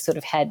grandma book sort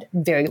of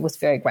was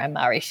very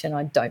grandma-ish, and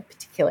I don't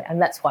particularly,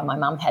 and that's why my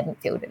mum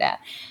hadn't filled it out.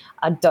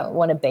 I don't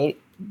want to be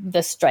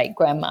the straight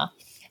grandma.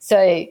 So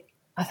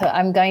I thought,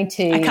 I'm going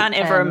to... I can't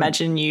ever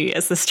imagine you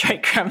as the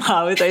straight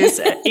grandma with those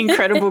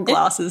incredible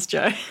glasses,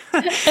 Jo.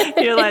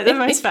 You're like the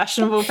most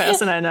fashionable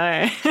person I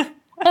know.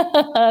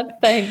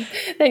 Thanks.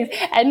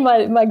 And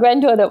my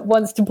granddaughter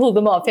wants to pull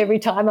them off every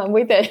time I'm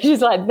with her.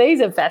 She's like,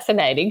 these are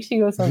fascinating.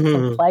 She also wants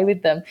to play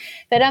with them.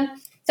 But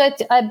so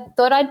I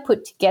thought I'd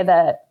put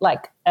together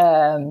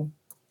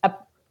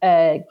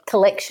a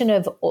collection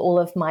of all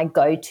of my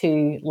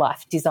go-to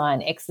life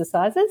design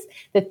exercises,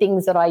 the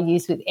things that I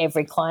use with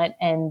every client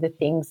and the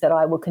things that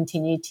I will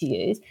continue to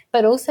use,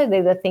 but also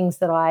they're the things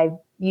that I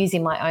use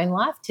in my own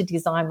life to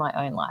design my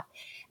own life.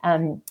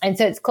 And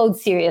so it's called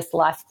Serious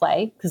Life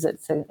Play because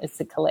it's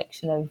a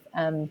collection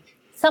of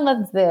some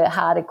of the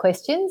harder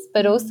questions,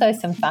 but also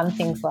some fun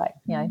things like,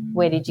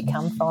 where did you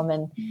come from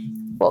and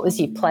what was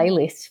your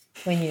playlist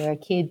when you were a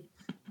kid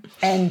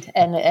and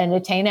a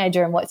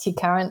teenager, and what's your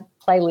current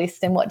playlist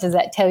and what does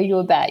that tell you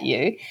about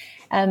you?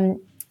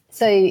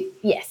 So,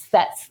 yes,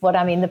 that's what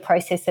I'm in the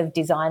process of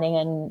designing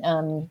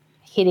and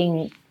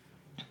hitting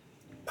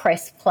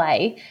press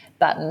play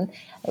button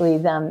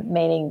with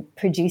meaning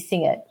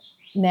producing it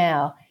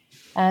now.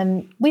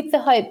 With the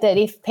hope that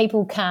if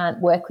people can't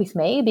work with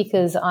me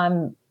because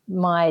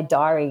my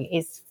diary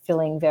is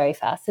filling very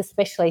fast,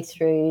 especially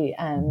through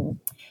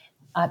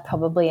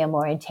probably a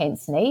more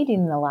intense need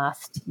in the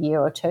last year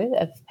or two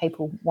of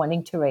people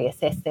wanting to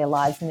reassess their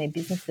lives and their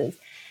businesses.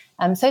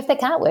 So if they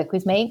can't work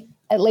with me,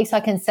 at least I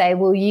can say,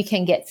 well, you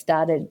can get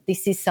started.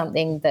 This is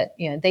something that,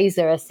 these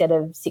are a set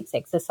of 6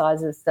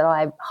 exercises that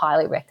I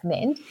highly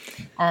recommend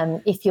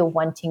if you're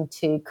wanting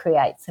to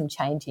create some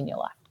change in your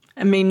life.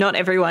 I mean, not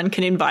everyone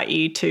can invite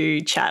you to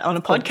chat on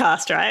a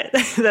podcast, right?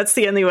 That's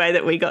the only way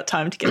that we got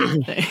time to get.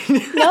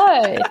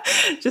 No.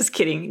 Just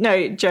kidding.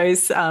 No,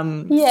 Jo's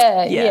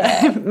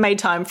made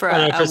time for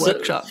a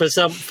workshop.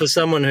 For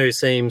someone who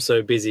seems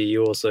so busy,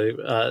 you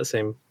also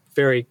seem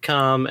very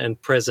calm and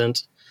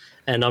present.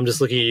 And I'm just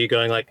looking at you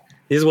going like,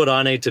 this is what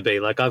I need to be.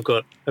 Like, I've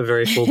got a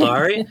very full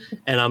diary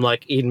and I'm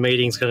like in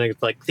meetings kind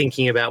of like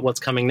thinking about what's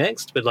coming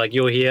next. But like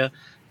you're here.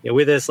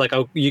 With us, like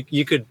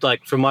you could,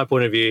 like from my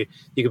point of view,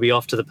 you could be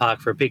off to the park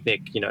for a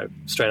picnic,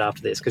 straight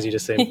after this because you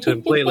just seem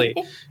completely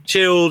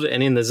chilled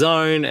and in the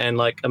zone and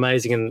like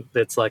amazing. And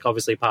that's like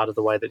obviously part of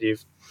the way that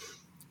you've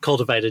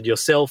cultivated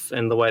yourself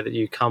and the way that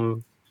you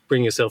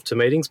bring yourself to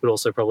meetings, but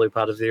also probably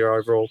part of your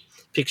overall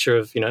picture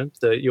of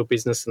your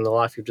business and the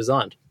life you've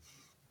designed.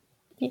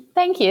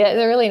 Thank you. That's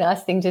a really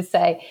nice thing to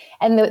say.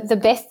 And the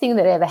best thing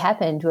that ever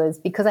happened was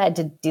because I had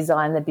to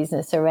design the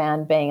business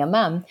around being a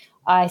mum,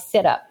 I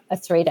set up a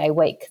 3-day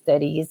week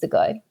 30 years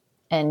ago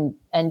and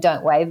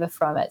don't waver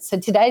from it. So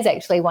today's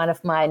actually one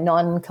of my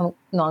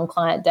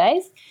non-client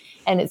days,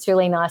 and it's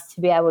really nice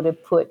to be able to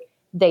put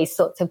these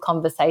sorts of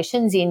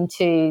conversations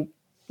into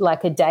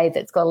like a day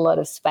that's got a lot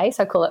of space.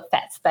 I call it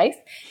fat space.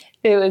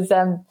 It was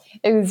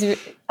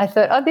I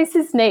thought, this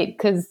is neat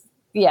because,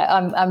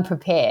 I'm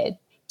prepared.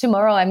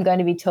 Tomorrow I'm going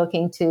to be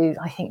talking to,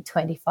 I think,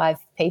 25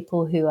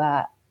 people who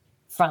are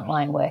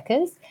frontline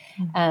workers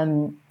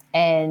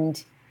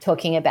and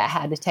talking about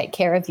how to take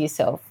care of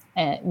yourself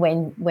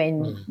when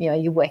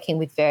you're working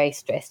with very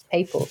stressed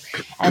people.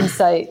 And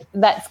so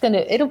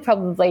it'll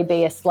probably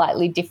be a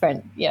slightly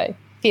different,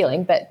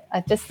 feeling, but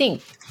I just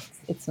think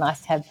it's nice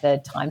to have the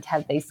time to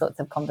have these sorts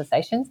of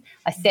conversations.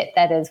 I set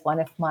that as one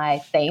of my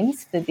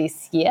themes for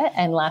this year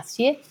and last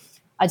year.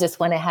 I just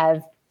want to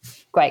have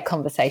great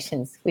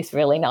conversations with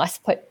really nice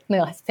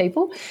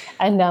people.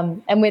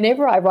 And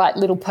whenever I write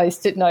little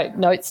Post-it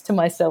notes to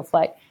myself,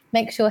 like,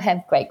 make sure I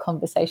have great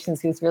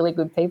conversations with really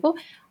good people,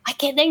 I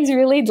get these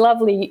really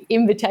lovely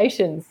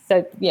invitations.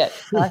 So,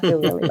 I feel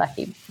really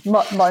lucky,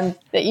 Mon,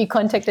 that you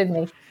contacted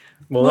me.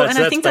 Well,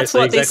 I think that's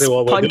what this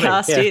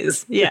podcast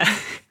is. Yeah.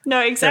 No,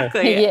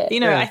 exactly.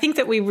 Yeah. I think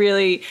that we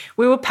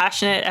were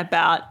passionate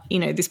about,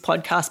 this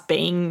podcast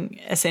being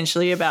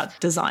essentially about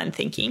design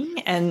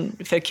thinking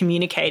and for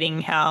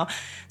communicating how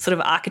sort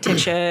of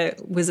architecture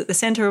was at the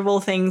center of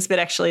all things, but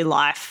actually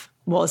life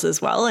was as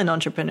well, and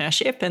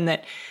entrepreneurship. And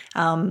that,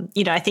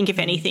 I think if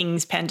anything,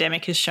 this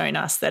pandemic has shown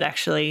us that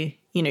actually,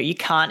 you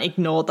can't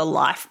ignore the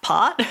life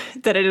part,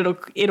 that it'll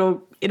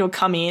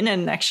come in,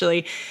 and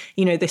actually,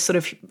 this sort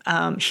of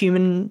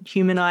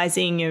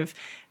humanizing of,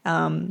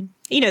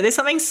 there's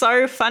something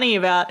so funny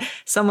about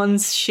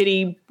someone's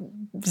shitty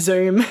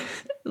Zoom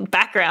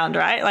background,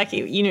 right? Like,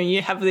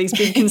 you have these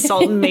big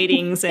consultant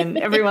meetings and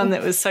everyone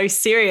that was so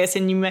serious,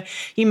 and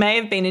you may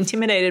have been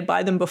intimidated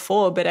by them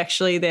before, but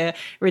actually their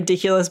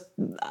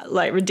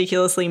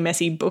ridiculously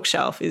messy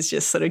bookshelf is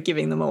just sort of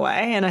giving them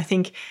away. And I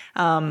think,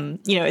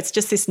 it's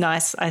just this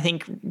nice, I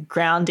think,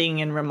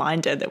 grounding and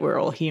reminder that we're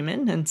all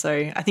human. And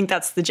so I think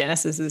that's the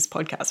genesis of this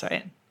podcast,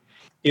 right?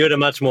 You had a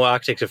much more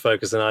architecture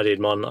focus than I did,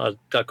 Mon. I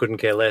couldn't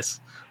care less.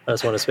 I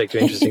just want to speak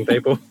to interesting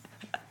people.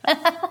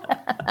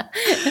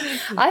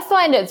 I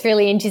find it's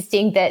really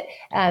interesting that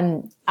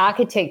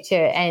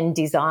architecture and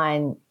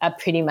design are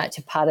pretty much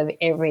a part of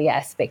every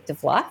aspect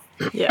of life.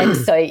 Yeah. And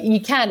so you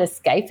can't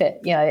escape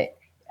it.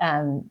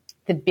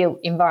 The built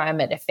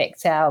environment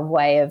affects our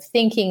way of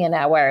thinking and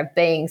our way of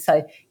being.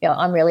 So,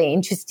 I'm really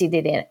interested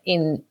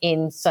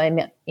in so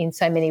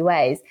many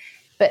ways.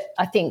 But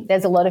I think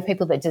there's a lot of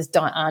people that just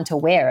aren't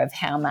aware of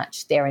how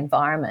much their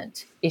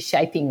environment is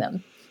shaping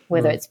them,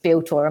 whether it's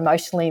built or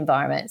emotional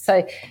environment.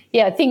 So,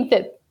 I think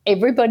that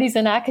everybody's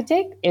an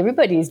architect.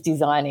 Everybody is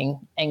designing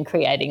and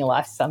creating a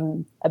life.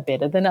 Some are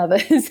better than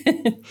others.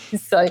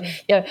 So,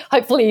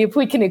 hopefully if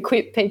we can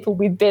equip people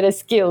with better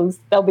skills,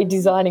 they'll be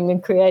designing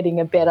and creating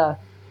a better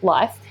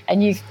life.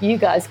 And you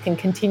guys can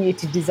continue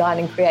to design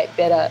and create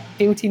better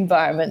built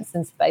environments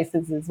and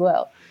spaces as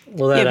well.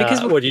 Well,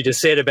 because what you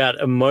just said about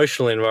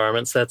emotional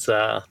environments, that's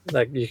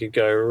you could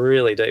go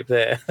really deep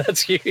there.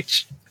 That's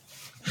huge.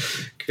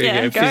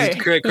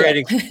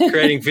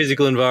 Creating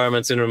physical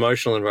environments and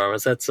emotional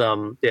environments. That's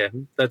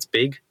that's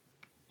big.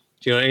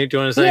 Do you want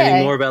to say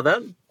anything more about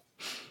that?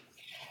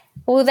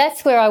 Well,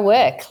 that's where I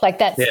work. Like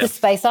that's the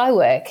space I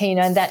work.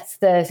 And that's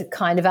the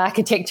kind of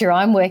architecture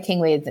I'm working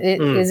with.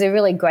 There's a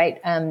really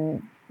great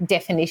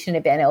definition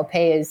of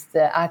NLP as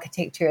the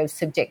architecture of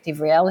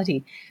subjective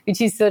reality, which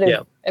is sort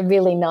of a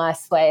really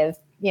nice way of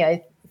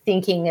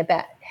thinking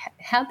about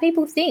how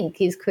people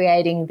think is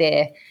creating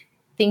their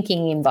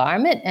thinking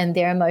environment and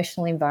their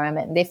emotional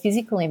environment and their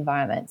physical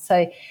environment.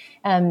 So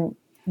and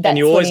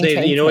you always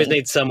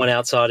need someone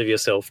outside of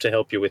yourself to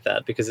help you with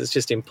that, because it's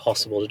just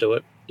impossible to do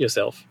it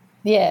yourself.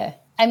 Yeah.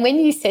 And when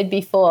you said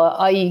before,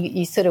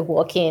 you sort of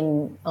walk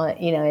in,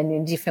 in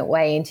a different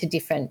way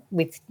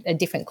with a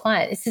different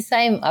client. It's the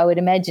same, I would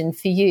imagine,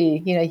 for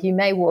you. You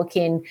may walk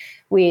in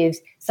with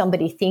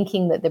somebody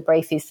thinking that the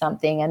brief is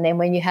something, and then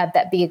when you have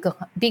that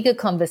bigger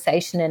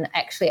conversation and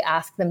actually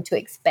ask them to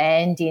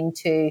expand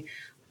into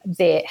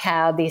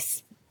how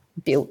this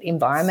built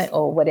environment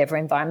or whatever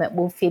environment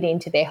will fit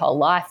into their whole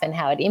life and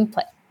how it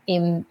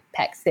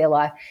impacts their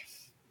life,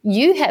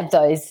 you have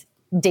those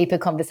deeper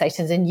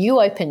conversations and you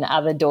open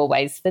other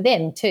doorways for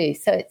them too.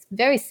 So it's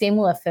very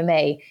similar for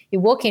me. You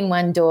walk in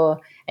one door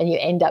and you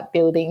end up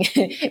building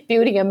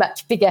a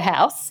much bigger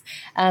house,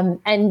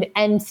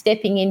 and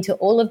stepping into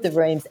all of the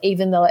rooms,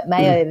 even though it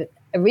may have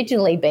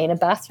originally been a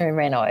bathroom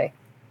reno.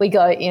 We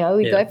go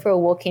for a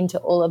walk into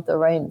all of the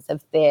rooms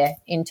of their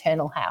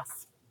internal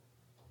house.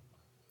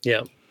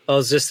 Yeah. I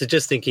was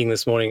just thinking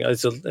this morning,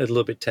 it's a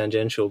little bit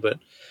tangential, but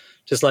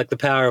just like the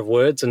power of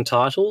words and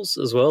titles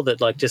as well,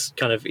 that like just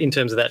kind of in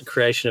terms of that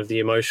creation of the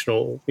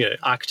emotional,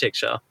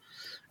 architecture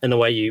and the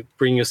way you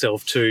bring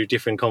yourself to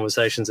different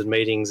conversations and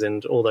meetings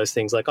and all those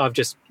things. Like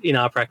in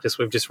our practice,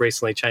 we've just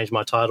recently changed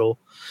my title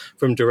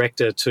from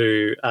director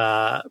to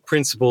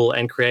principal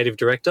and creative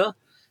director.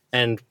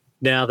 And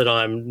now that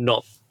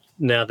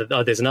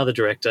there's another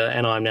director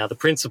and I'm now the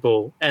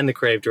principal and the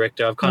creative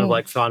director, I've kind of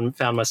like found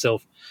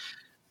myself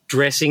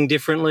dressing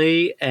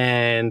differently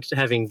and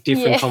having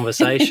different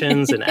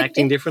conversations and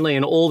acting differently,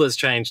 and all that's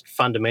changed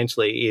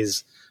fundamentally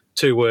is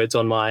 2 words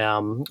on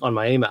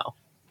my email.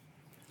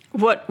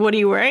 What are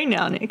you wearing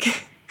now, Nick?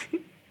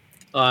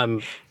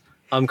 I'm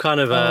kind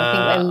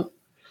of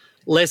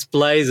less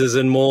blazers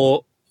and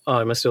more. Oh,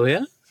 am I still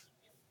here?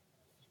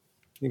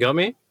 You got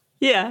me?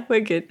 Yeah,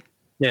 we're good.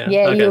 Yeah,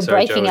 okay, you're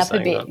breaking up a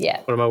bit.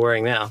 Yeah. What am I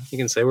wearing now? You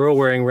can see we're all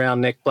wearing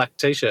round neck black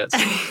t-shirts.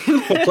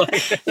 No,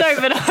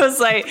 but I was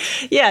like,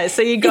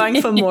 so you're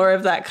going for more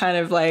of that kind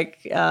of like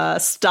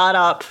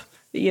startup,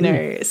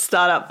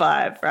 startup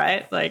vibe,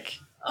 right? Like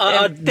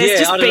there's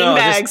just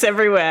beanbags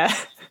everywhere.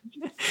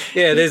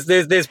 Yeah,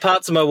 there's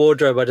parts of my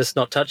wardrobe I'm just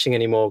not touching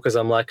anymore because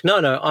I'm like, no,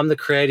 I'm the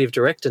creative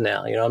director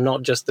now. I'm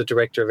not just the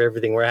director of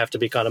everything where I have to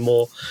be kind of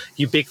more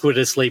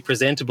ubiquitously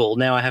presentable.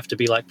 Now I have to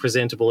be like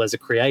presentable as a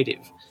creative.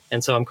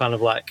 And so I'm kind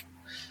of like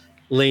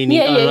leaning.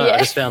 I don't know. I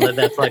just found that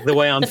that's like the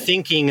way I'm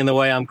thinking and the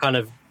way I'm kind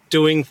of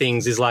doing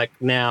things is like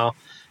now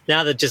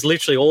that just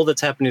literally all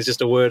that's happened is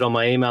just a word on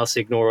my email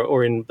signal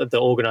or in the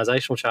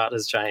organizational chart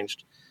has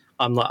changed.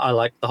 I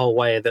like the whole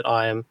way that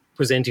I am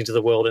presenting to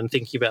the world and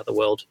thinking about the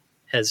world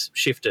has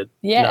shifted,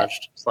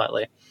 nudged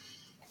slightly.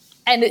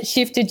 And it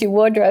shifted your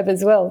wardrobe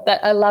as well.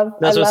 That I love.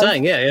 That's what I'm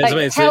saying, yeah.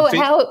 Like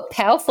how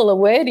powerful a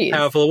word is.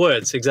 Powerful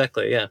words,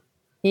 exactly, yeah.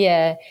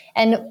 Yeah,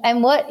 and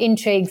what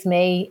intrigues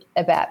me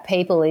about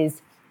people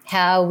is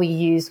how we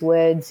use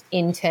words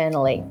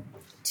internally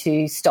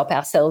to stop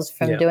ourselves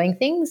from doing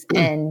things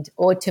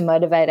or to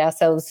motivate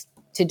ourselves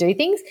to do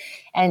things.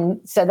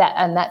 And so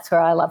that's where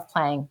I love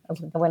playing.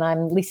 When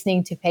I'm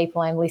listening to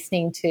people, I'm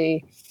listening to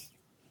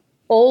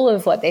all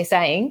of what they're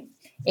saying,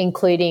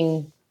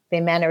 including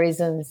their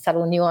mannerisms,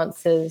 subtle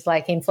nuances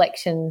like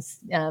inflections,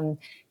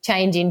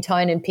 change in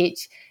tone and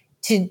pitch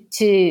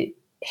to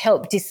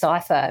help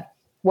decipher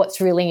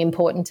what's really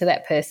important to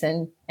that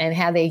person and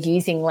how they're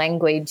using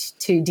language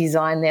to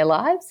design their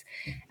lives.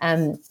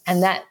 And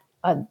that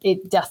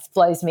it just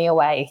blows me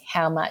away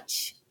how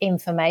much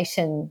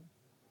information,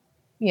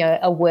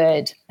 a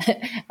word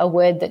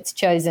that's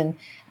chosen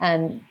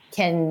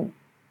can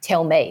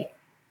tell me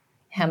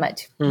how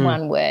much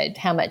one word,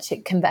 how much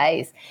it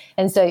conveys.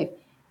 And so,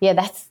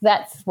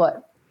 that's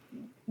what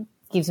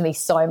gives me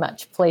so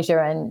much pleasure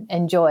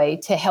and joy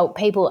to help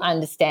people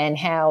understand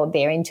how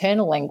their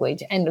internal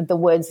language and the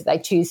words that they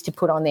choose to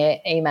put on their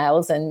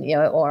emails and,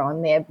 or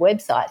on their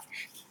websites,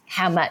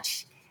 how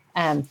much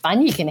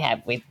fun you can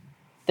have with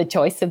the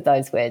choice of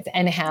those words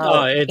and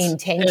how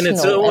intentional and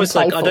it's almost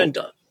and playful. Like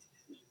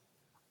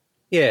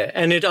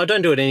I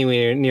don't do it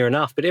anywhere near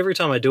enough, but every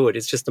time I do it,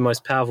 it's just the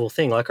most powerful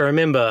thing. Like I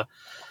remember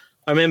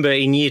remember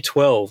in year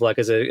 12, like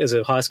as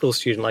a high school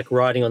student, like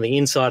writing on the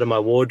inside of my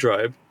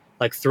wardrobe,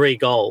 like 3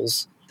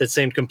 goals that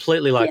seemed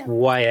completely like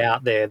way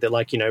out there that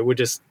like, were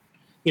just,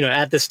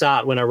 at the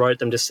start when I wrote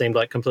them just seemed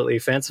like completely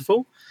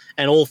fanciful.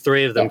 And all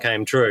 3 of them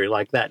came true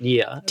like that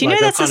year. Do you know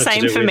that's the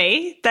same for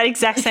me? That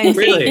exact same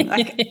really? thing.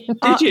 Like,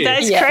 Did you?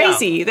 That is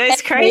crazy. That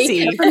is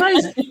crazy.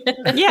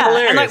 Yeah.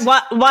 Hilarious. And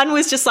like one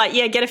was just like,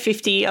 get a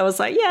 50. I was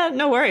like,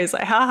 no worries.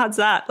 Like, how hard's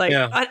that? Like,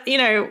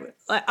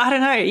 I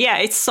don't know. Yeah,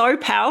 it's so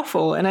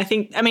powerful. And I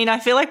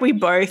feel like we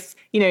both,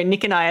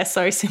 Nick and I are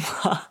so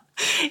similar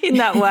in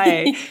that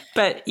way.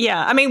 But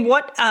yeah, I mean,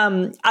 what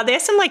are there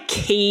some like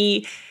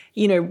key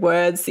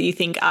words that you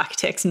think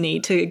architects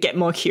need to get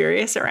more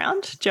curious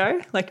around, Joe?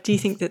 Like, do you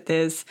think that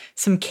there's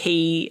some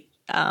key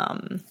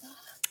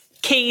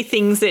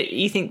things that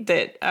you think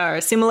that are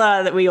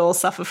similar that we all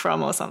suffer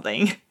from or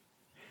something?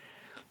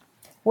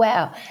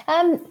 Wow.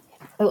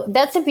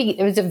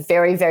 It was a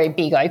very, very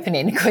big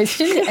open-ended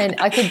question, and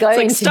I could go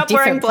into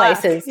different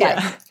places. But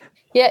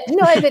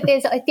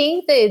I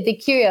think the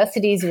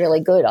curiosity is really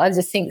good. I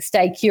just think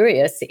stay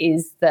curious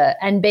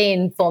and be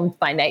informed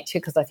by nature,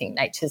 because I think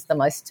nature's the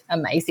most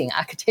amazing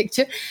architects.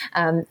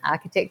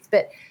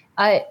 But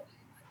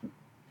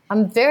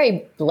I'm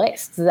very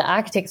blessed. The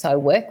architects I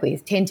work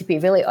with tend to be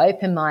really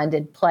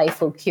open-minded,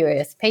 playful,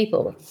 curious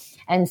people.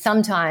 And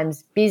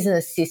sometimes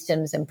business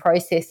systems and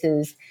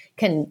processes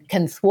can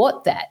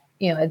thwart that,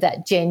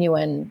 that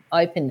genuine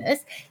openness.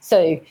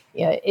 So,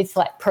 it's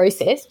like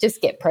process,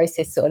 just get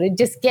process sorted.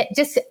 Just get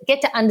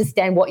to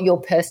understand what your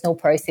personal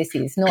process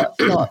is, not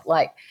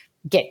like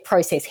get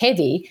process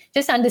heavy.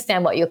 Just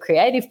understand what your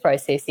creative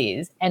process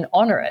is and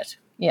honor it,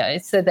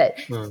 so that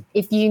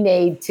if you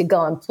need to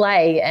go and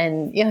play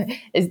and,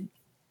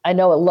 I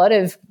know a lot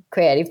of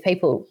creative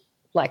people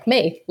like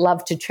me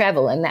love to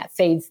travel, and that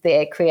feeds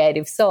their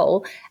creative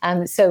soul.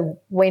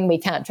 So when we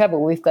can't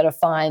travel, we've got to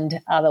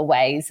find other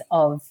ways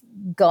of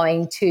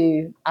going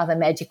to other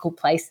magical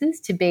places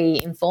to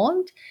be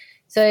informed.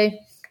 So,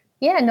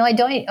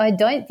 I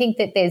don't think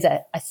that there's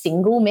a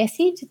single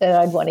message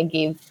that I'd want to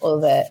give all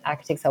the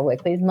architects I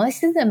work with.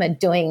 Most of them are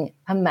doing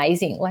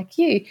amazing, like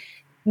you,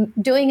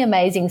 doing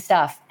amazing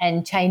stuff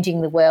and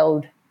changing the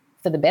world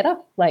for the better,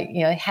 like,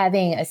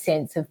 having a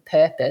sense of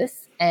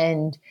purpose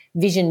and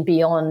vision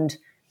beyond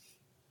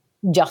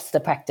just the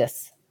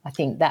practice. I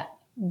think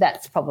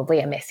that's probably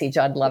a message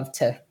I'd love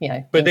to,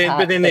 But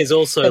then there's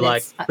also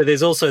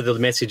there's also the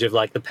message of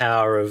like the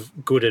power of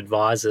good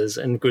advisors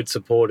and good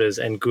supporters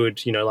and good,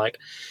 like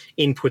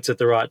inputs at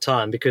the right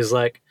time, because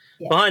like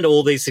behind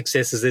all these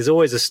successes, there's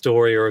always a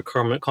story or a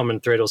common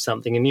thread or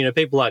something. And,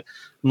 people like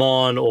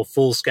Mon or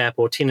Foolscap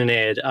or Tin and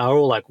Ed are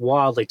all like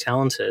wildly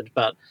talented,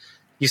 but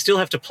you still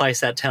have to place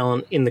that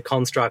talent in the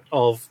construct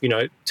of,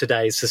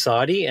 today's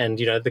society and,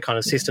 the kind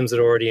of systems that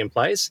are already in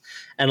place.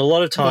 And a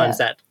lot of times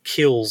that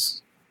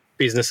kills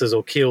businesses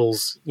or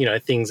kills,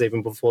 things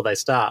even before they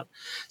start.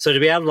 So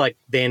to be able to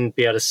then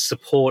be able to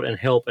support and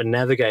help and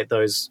navigate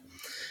those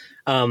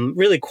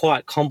really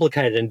quite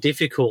complicated and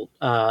difficult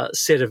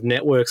set of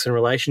networks and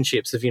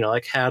relationships of,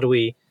 how do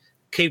we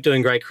keep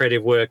doing great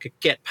creative work,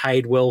 get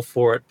paid well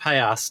for it, pay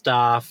our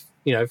staff,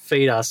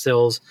 feed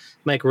ourselves,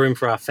 make room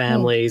for our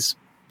families,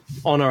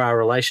 honor our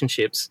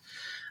relationships.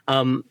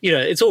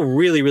 It's all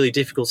really, really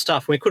difficult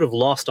stuff. We could have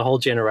lost a whole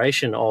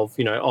generation of,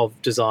 of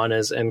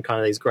designers and kind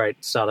of these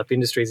great startup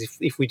industries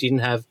if we didn't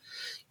have,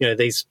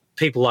 these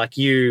people like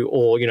you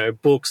or,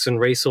 books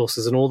and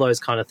resources and all those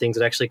kind of things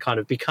that actually kind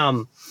of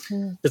become,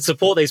 that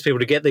support these people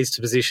to get these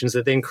positions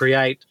that then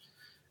create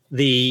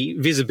the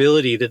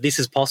visibility that this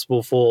is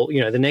possible for,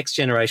 the next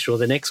generation or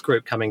the next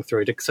group coming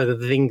through, so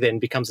that the thing then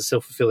becomes a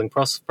self-fulfilling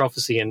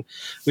prophecy, and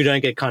we don't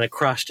get kind of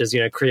crushed as,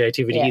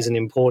 creativity isn't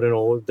important,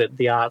 or that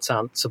the arts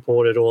aren't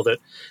supported, or that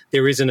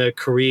there isn't a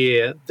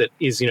career that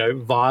is,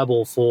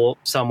 viable for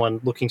someone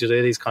looking to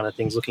do these kind of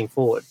things looking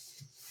forward.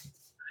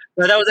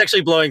 No, that was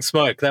actually blowing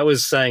smoke. That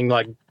was saying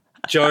like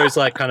Joe's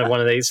like kind of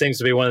one of these, seems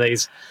to be one of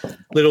these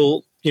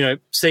little,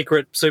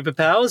 secret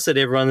superpowers that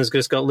everyone has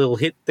just got a little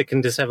hit that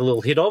can just have a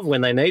little hit of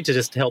when they need to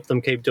just help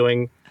them keep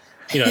doing,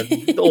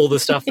 all the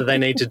stuff that they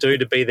need to do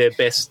to be their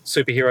best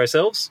superhero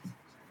selves.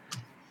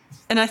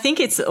 And I think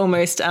it's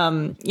almost,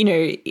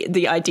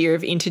 the idea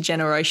of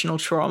intergenerational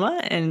trauma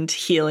and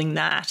healing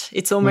that.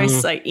 It's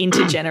almost like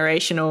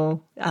intergenerational,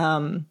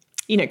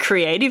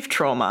 creative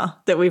trauma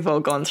that we've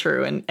all gone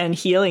through, and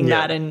healing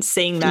that and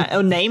seeing that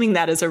or naming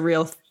that as a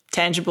real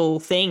tangible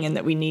thing, and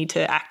that we need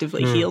to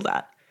actively heal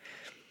that.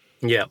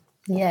 Yeah.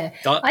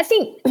 I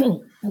think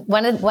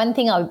one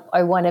thing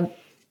I want to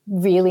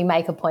really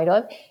make a point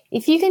of,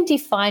 if you can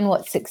define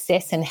what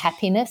success and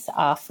happiness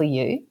are for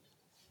you,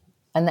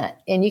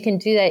 and you can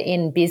do that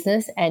in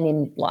business and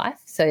in life.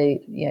 So,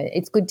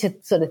 it's good to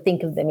sort of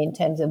think of them in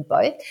terms of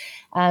both,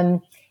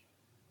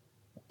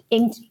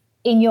 in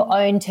your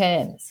own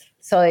terms.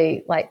 So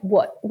like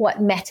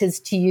what matters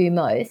to you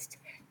most,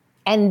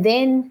 and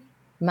then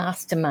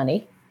master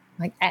money,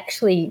 like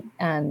actually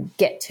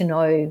get to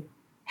know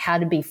how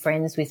to be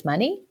friends with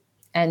money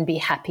and be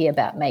happy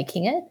about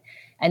making it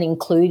and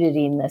include it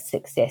in the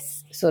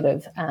success sort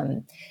of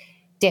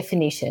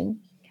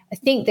definition, I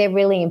think they're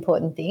really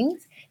important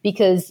things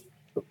because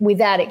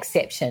without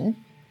exception,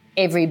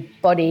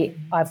 everybody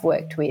I've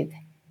worked with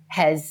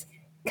has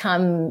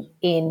come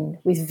in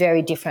with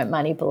very different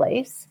money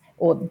beliefs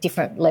or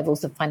different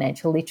levels of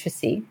financial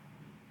literacy,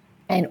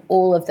 and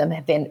all of them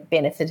have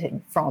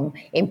benefited from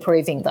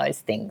improving those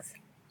things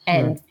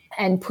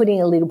and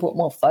putting a little bit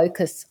more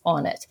focus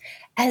on it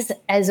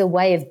as a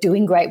way of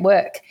doing great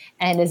work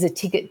and as a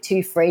ticket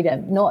to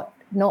freedom, not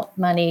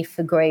money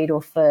for greed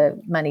or for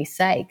money's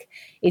sake.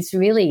 It's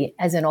really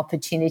as an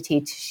opportunity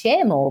to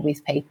share more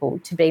with people,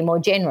 to be more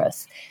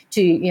generous,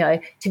 to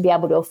be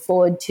able to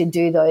afford to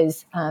do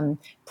those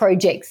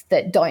projects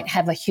that don't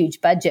have a huge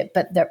budget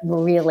but that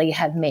really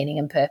have meaning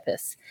and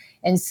purpose.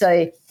 And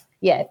so,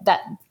 yeah,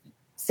 that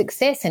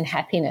success and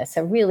happiness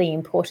are really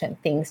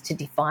important things to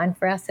define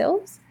for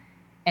ourselves.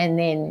 And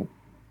then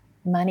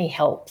money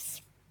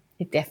helps.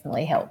 It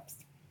definitely helps.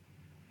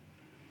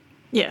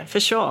 Yeah, for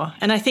sure.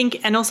 And I think,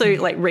 and also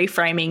like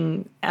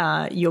reframing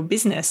your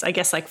business, I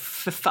guess like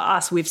for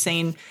us, we've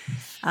seen,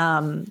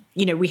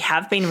 we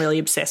have been really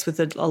obsessed with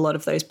a lot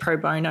of those pro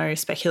bono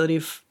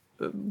speculative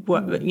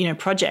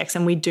projects,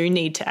 and we do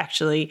need to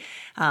actually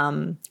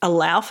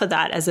allow for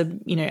that as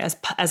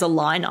a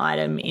line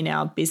item in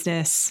our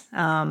business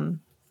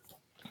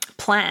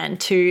plan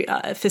to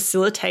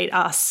facilitate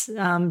us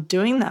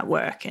doing that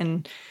work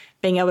and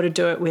being able to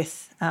do it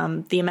with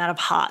the amount of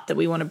heart that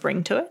we want to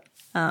bring to it.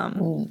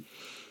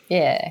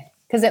 Yeah,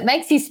 because it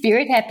makes your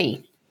spirit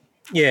happy.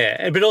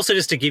 Yeah, but also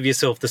just to give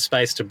yourself the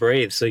space to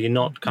breathe, so you're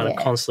not kind of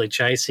constantly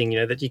chasing,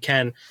 that you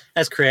can,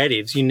 as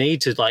creatives, you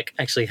need to like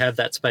actually have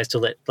that space to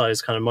let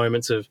those kind of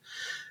moments of,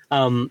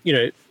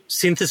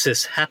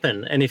 synthesis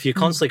happen. And if you're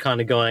constantly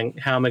kind of going,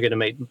 how am I going to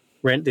meet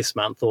rent this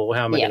month, or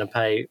how am I going to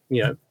pay,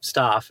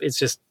 staff?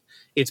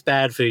 It's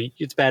bad for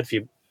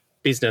your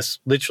business,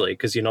 literally,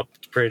 because you're not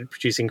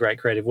producing great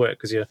creative work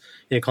because you're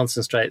in a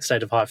constant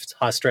state of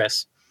high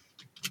stress.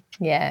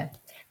 Yeah.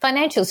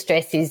 Financial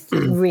stress is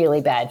really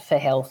bad for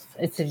health.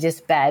 It's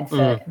just bad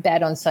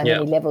on so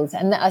many levels.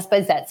 And I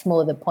suppose that's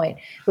more the point.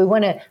 We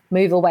want to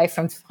move away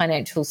from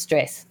financial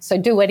stress. So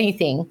do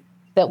anything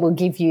that will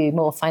give you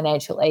more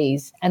financial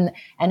ease. And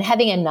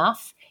having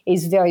enough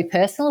is very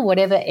personal.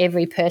 Whatever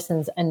every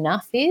person's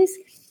enough is,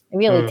 it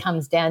really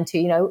comes down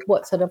to,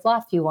 what sort of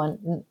life you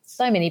want. And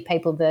so many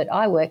people that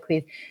I work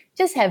with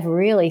just have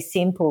really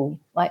simple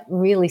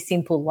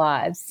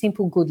lives,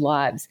 simple, good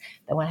lives.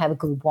 They want to have a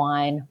good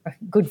wine,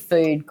 good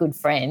food, good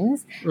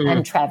friends,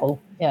 and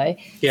travel,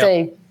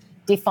 So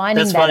defining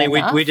That's that funny.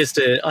 enough,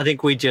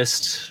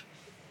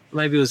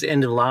 Maybe it was the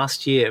end of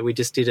last year, we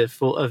just did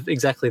of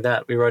exactly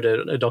that. We wrote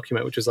a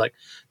document which was like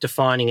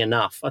defining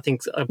enough. I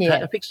think I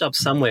picked it up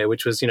somewhere,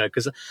 which was,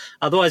 because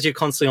otherwise you're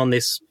constantly on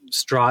this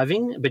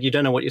striving, but you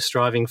don't know what you're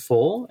striving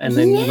for. And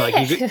then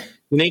you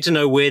need to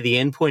know where the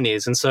end point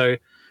is. And so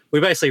we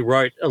basically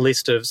wrote a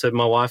list so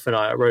my wife and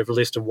I wrote a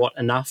list of what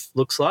enough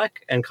looks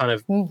like and kind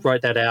of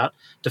wrote that out,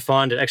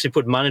 defined it, actually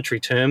put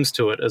monetary terms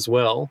to it as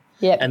well.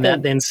 Yep, and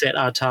that then set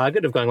our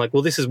target of going like,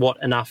 well, this is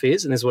what enough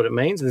is and this is what it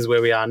means and this is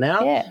where we are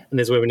now and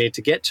this is where we need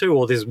to get to,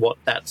 or this is what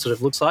that sort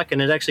of looks like.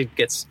 And it actually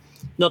gets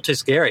not too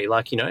scary.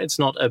 Like, it's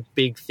not a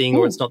big thing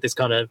or it's not this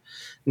kind of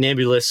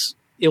nebulous,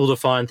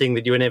 ill-defined thing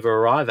that you would never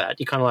arrive at.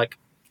 You kind of like,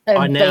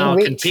 I now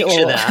can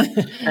picture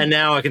that, and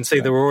now I can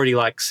see that we're already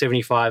like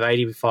 75,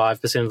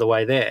 85% of the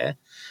way there,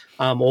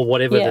 or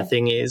whatever the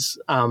thing is.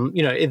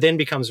 It then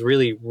becomes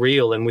really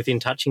real and within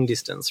touching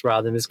distance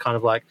rather than this kind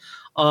of like,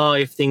 oh,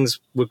 if things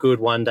were good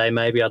one day,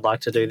 maybe I'd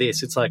like to do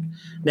this. It's like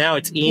now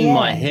it's in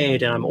my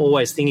head and I'm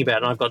always thinking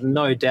about it, and I've got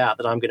no doubt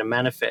that I'm going to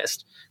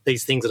manifest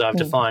these things that I've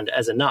defined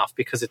as enough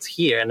because it's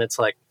here. And it's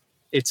like,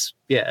 as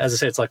I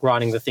said, it's like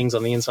writing the things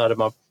on the inside of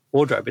my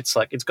wardrobe. It's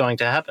like it's going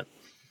to happen.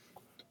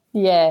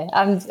 Yeah,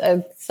 I'm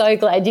so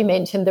glad you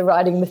mentioned the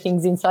writing the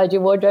things inside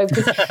your wardrobe,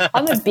 because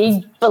I'm a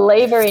big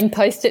believer in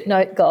Post-it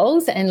note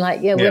goals. And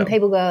when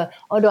people go,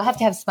 oh, do I have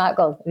to have SMART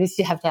goals? This,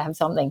 you have to have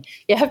something.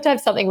 You have to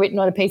have something written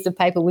on a piece of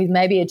paper with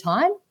maybe a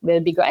time.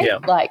 That'd be great.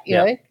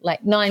 Yeah.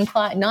 Like 9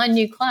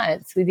 new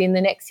clients within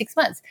the next 6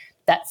 months.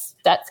 That's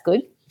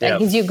good. That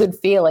gives you a good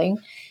feeling.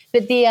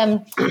 But the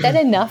that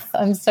enough,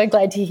 I'm so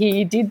glad to hear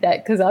you did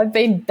that, because I've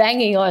been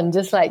banging on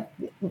just like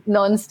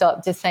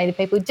nonstop, just saying to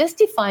people, just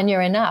define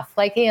your enough.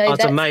 Like,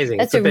 that's amazing.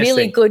 That's a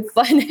really good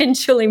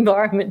financial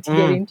environment to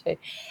get into.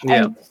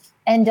 Yeah.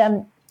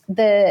 And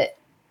the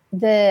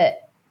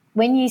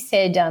when you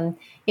said,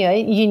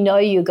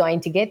 you're going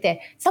to get there,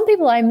 some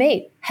people I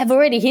meet have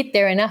already hit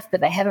their enough,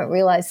 but they haven't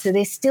realised. So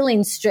they're still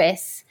in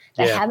stress.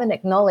 They haven't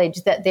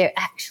acknowledged that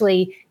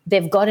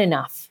they've got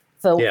enough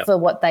for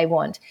what they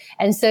want.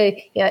 And so,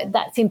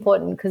 that's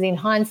important, because in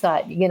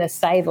hindsight, you're going to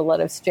save a lot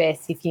of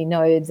stress if you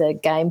know the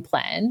game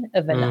plan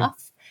of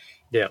enough.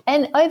 Yeah.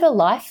 And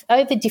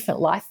over different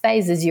life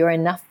phases, your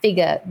enough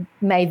figure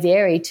may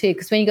vary too,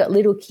 because when you've got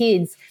little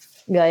kids,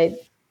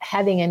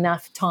 having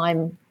enough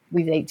time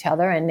with each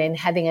other and then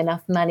having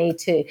enough money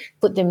to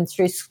put them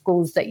through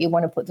schools that you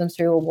want to put them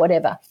through or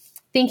whatever,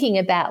 thinking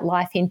about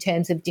life in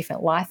terms of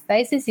different life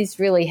phases is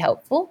really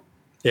helpful.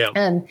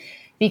 Yeah.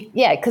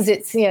 because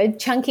it's,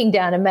 chunking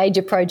down a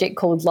major project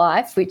called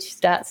life, which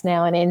starts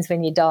now and ends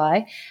when you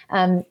die,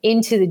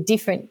 into the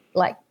different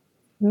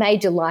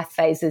major life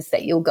phases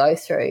that you'll go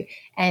through.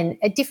 And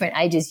at different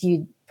ages,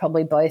 you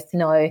probably both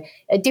know,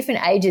 at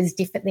different ages,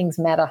 different things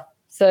matter.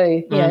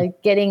 So,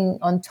 getting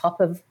on top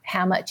of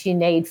how much you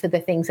need for the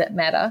things that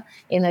matter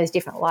in those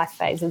different life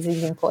phases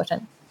is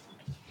important.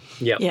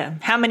 Yep. Yeah.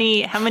 How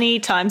many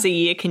times a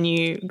year can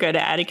you go to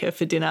Attica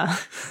for dinner?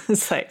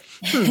 It's like,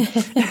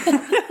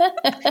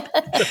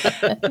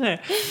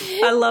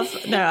 I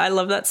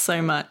love that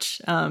so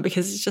much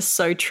because it's just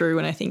so true.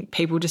 And I think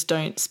people just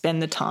don't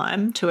spend the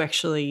time to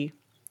actually,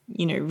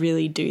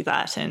 really do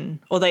that.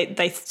 Or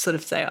they sort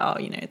of say, oh,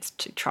 it's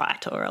too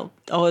trite, or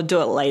I'll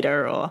do it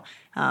later, or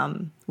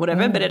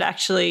whatever. But it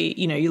actually,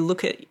 you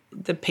look at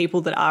the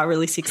people that are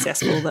really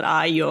successful, that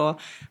are your,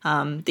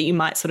 that you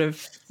might sort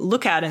of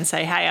look at and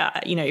say, hey,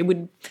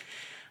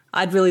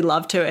 I'd really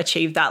love to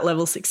achieve that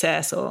level of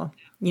success, or,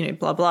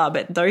 blah, blah.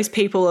 But those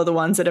people are the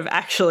ones that have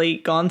actually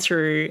gone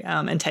through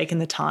and taken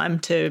the time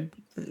to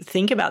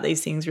think about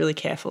these things really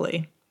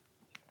carefully.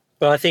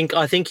 But I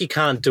think you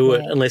can't do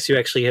it unless you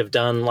actually have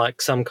done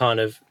some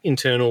kind of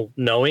internal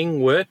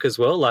knowing work as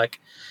well.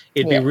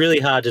 It'd be really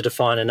hard to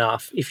define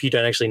enough if you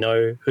don't actually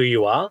know who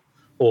you are,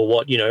 or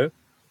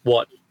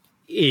what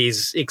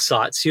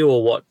excites you,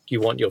 or what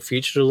you want your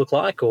future to look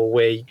like, or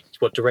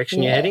what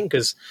direction you're heading.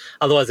 Because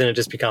otherwise, then it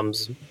just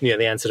becomes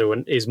the answer to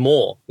it is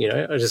more.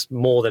 Just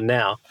more than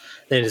now.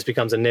 Then it just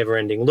becomes a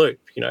never-ending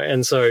loop.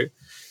 And so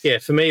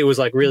for me, it was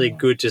really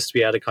good just to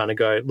be able to kind of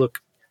go,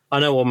 look, I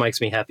know what makes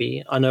me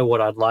happy. I know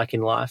what I'd like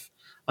in life.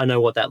 I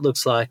know what that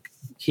looks like.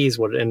 Here's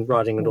what, and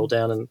writing it all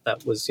down, and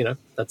that was,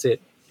 that's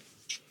it.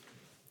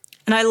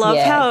 And I love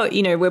how,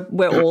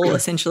 we're all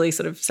essentially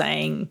sort of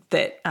saying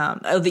that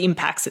the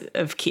impacts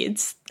of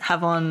kids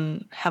have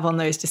on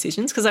those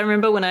decisions. Because I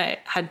remember when I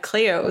had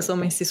Cleo, it was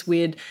almost this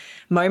weird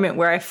moment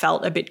where I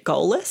felt a bit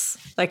goalless,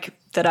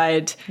 that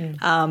I'd,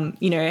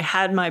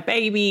 had my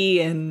baby,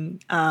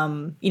 and,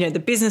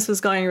 the business was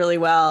going really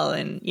well,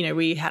 and,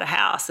 we had a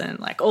house, and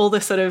all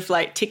the sort of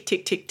tick,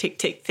 tick, tick, tick,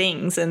 tick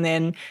things. And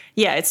then,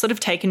 it's sort of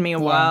taken me a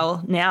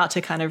while now to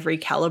kind of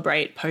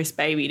recalibrate post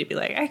baby, to be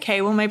like,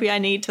 okay, well, maybe I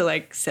need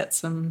to set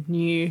some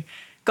new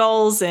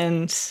goals,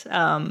 and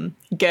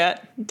Gert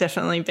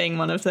definitely being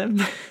one of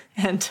them.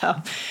 And,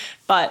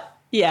 but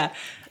yeah.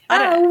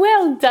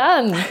 Well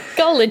done.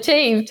 Goal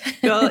achieved.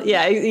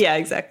 Yeah,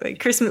 exactly.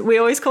 Christmas, we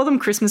always call them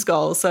Christmas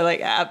goals. So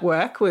at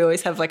work, we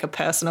always have a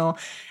personal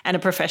and a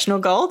professional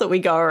goal that we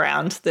go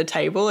around the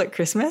table at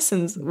Christmas,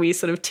 and we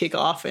sort of tick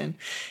off, and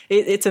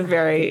it's a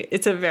very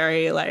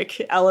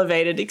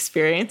elevated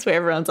experience where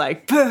everyone's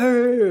like,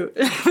 boo.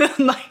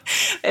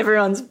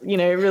 Everyone's,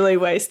 really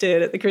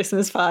wasted at the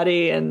Christmas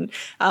party. And,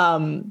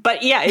 but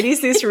it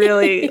is this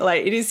really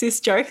it is this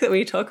joke that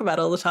we talk about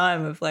all the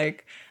time of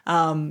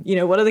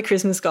what are the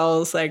Christmas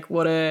goals?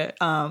 What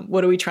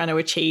are we trying to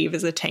achieve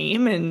as a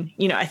team? And,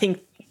 I think,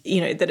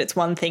 that it's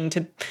one thing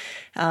to,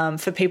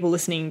 for people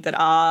listening that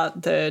are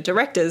the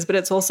directors, but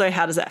it's also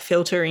how does that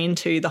filter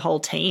into the whole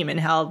team, and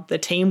how the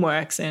team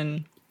works,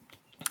 and,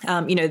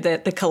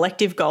 the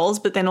collective goals,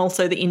 but then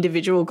also the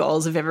individual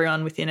goals of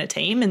everyone within a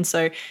team. And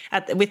so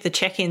with the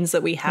check-ins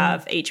that we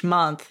have each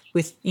month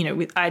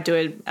I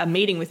do a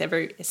meeting with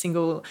every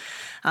single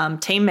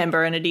team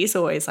member, and it is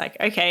always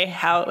okay,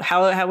 how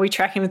are we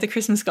tracking with the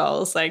Christmas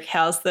goals?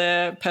 How's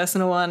the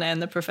personal one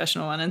and the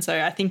professional one? And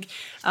so I think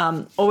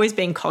always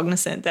being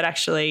cognizant that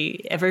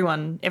actually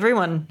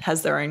everyone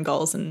has their own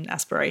goals and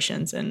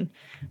aspirations, and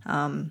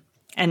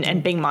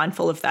being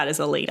mindful of that as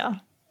a leader.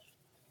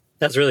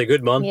 That's really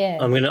good, Mon. Yeah.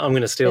 I'm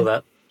gonna steal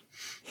that.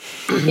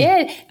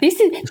 Yeah,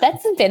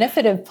 that's the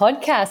benefit of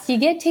podcasts. You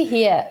get to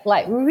hear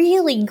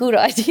really good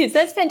ideas.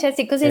 That's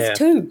fantastic, because there's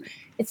two.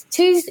 It's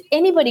two.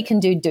 Anybody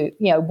can do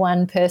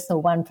one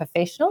personal, one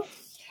professional,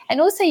 and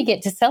also you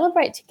get to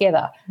celebrate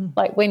together.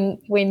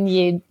 When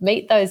you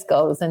meet those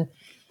goals, and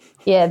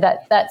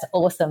that's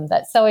awesome.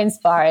 That's so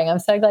inspiring. I'm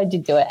so glad you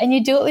do it, and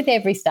you do it with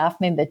every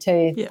staff member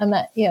too. Yeah. And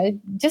that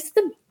just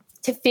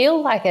to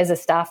feel as a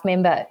staff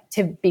member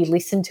to be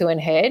listened to and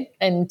heard,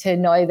 and to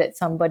know that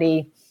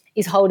somebody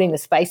is holding the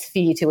space for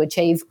you to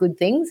achieve good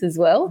things as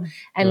well,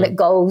 and that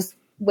goals,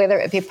 whether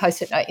it be a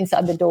Post-it note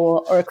inside the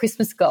door or a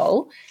Christmas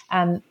goal,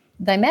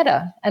 they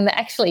matter, and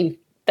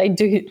they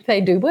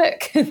do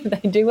work.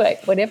 They do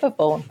work, whatever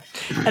form.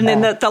 And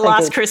then the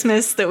last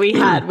Christmas that we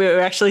had, we were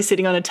actually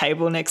sitting on a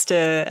table next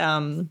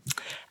to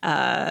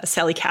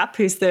Sally Capp,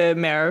 who's the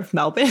mayor of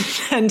Melbourne,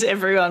 and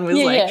everyone was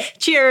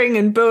cheering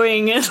and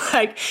booing, and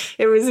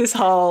it was this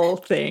whole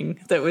thing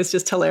that was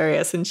just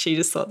hilarious. And she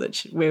just thought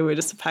that we were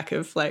just a pack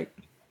of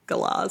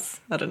galahs.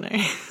 I don't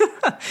know.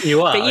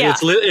 You are. But yeah.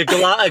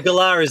 A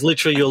galah is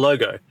literally your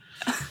logo.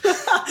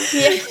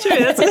 Yeah, true.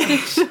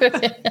 That's true.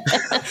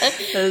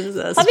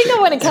 That's I think I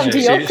want to come to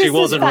your she Christmas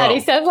wasn't party.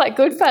 wrong. Sounds like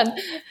good fun.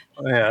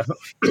 Yeah.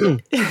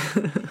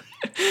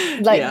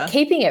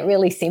 Keeping it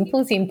really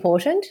simple is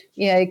important,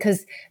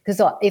 because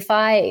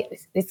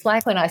it's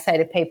like when I say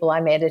to people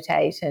I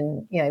meditate,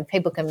 and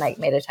people can make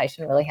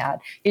meditation really hard.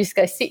 You just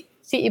go sit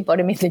sit your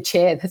bottom in the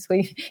chair. That's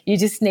where you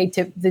just need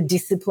the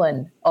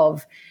discipline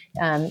of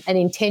an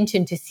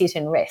intention to sit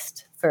and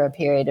rest for a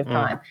period of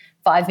time.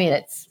 5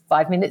 minutes.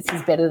 5 minutes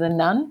is better than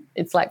none.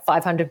 It's like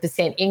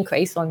 500%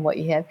 increase on what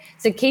you have.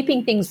 So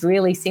keeping things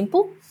really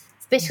simple,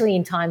 especially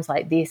in times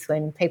like this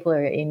when people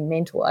are in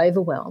mental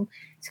overwhelm,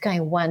 it's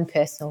going one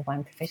personal,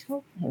 one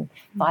professional, and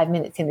 5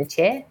 minutes in the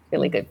chair,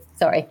 really good.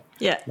 Sorry.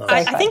 Yeah,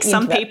 I think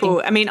some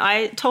people,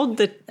 I told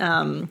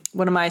one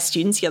of my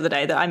students the other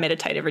day that I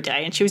meditate every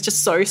day, and she was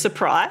just so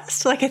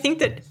surprised. Like, I think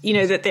that,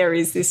 that there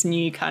is this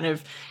new kind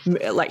of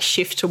like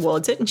shift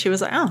towards it. And she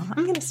was like, oh,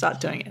 I'm going to start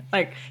doing it.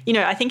 Like,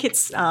 I think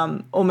it's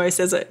almost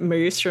as it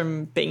moves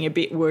from being a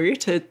bit woo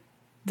to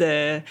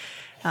the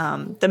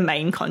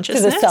main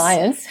consciousness. To the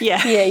science.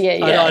 Yeah.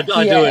 Yeah.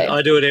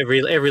 I do it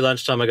every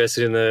lunchtime. I go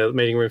sit in the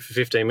meeting room for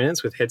 15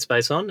 minutes with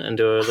Headspace on and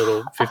do a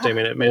little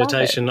 15-minute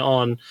meditation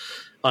on,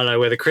 I don't know,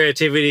 whether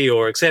creativity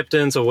or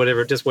acceptance or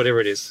whatever, just whatever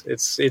it is.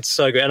 It's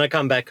so good. And I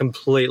come back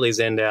completely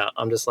zenned out.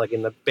 I'm just like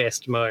in the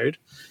best mode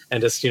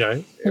and just,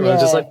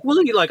 everyone's just like, well,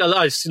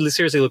 I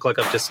seriously look like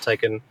I've just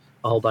taken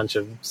a whole bunch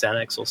of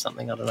Xanax or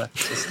something. I don't know.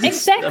 It's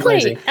exactly.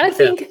 Amazing. I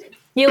think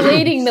you're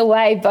leading the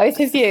way, both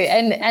of you.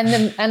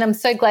 And I'm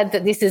so glad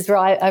that this has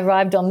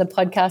arrived on the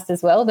podcast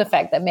as well. The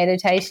fact that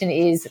meditation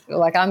is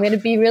like, I'm going to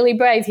be really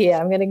brave here.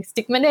 I'm going to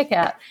stick my neck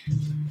out.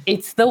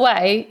 It's the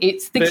way.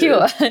 It's the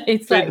cure.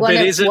 It's like one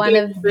of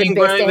the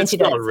best antidotes. It's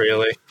not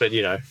really, but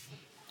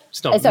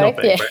it's not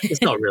being brave.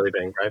 It's not really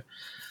being brave.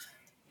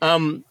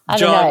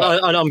 Jo,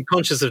 I'm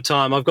conscious of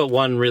time. I've got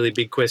one really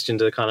big question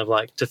to kind of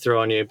like to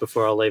throw on you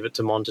before I'll leave it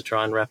to Mon to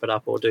try and wrap it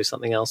up or do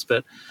something else.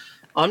 But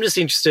I'm just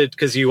interested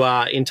because you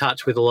are in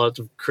touch with a lot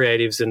of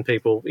creatives and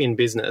people in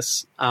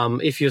business.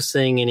 If you're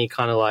seeing any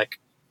kind of like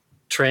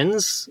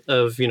trends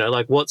of,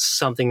 like what's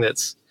something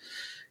that's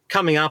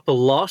coming up a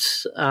lot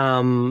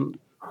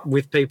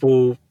with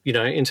people,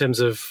 in terms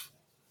of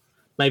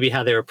maybe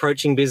how they're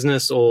approaching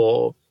business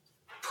or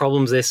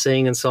problems they're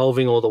seeing and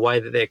solving, or the way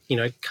that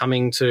they're,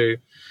 coming to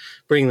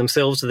bring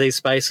themselves to these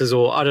spaces,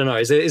 or I don't know.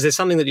 Is there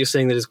something that you're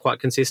seeing that is quite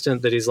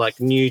consistent, that is like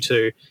new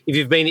to, if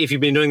you've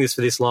been doing this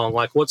for this long,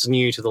 like what's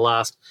new to the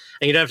last,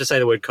 and you don't have to say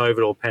the word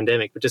COVID or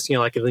pandemic, but just,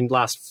 like in the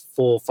last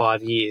 4 or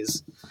 5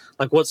 years,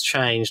 like what's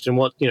changed and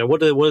what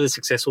are the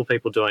successful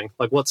people doing?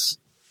 Like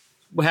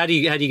how do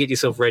you get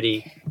yourself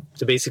ready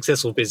to be a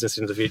successful business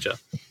in the future?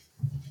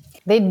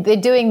 They're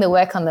doing the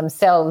work on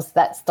themselves.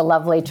 That's the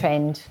lovely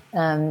trend.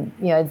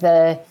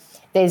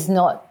 There's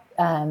not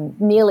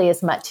nearly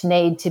as much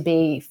need to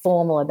be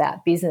formal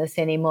about business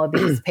anymore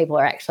because people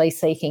are actually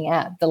seeking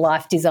out the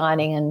life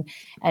designing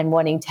and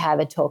wanting to have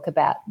a talk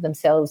about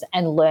themselves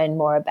and learn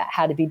more about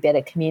how to be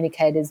better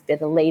communicators,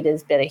 better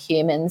leaders, better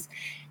humans.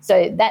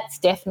 So that's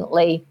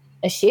definitely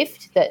a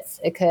shift that's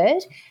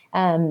occurred.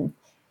 And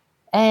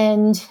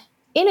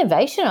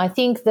innovation, I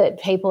think that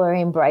people are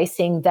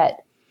embracing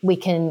that we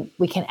can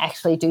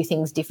actually do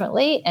things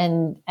differently,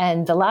 and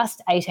the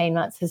last 18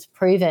 months has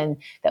proven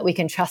that we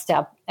can trust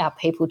our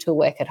people to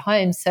work at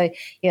home. So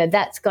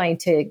that's going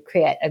to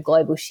create a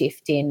global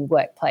shift in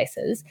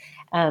workplaces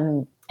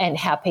and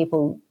how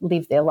people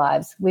live their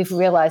lives. We've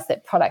realised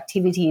that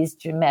productivity is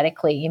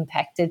dramatically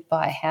impacted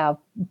by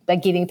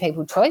giving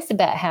people choice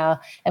about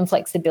how, and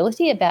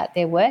flexibility about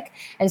their work.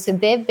 And so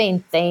there have been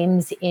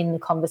themes in the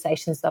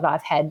conversations that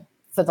I've had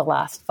for the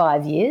last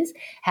 5 years,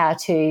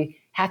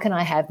 how can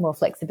I have more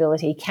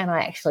flexibility? Can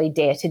I actually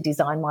dare to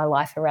design my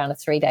life around a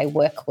 3-day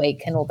work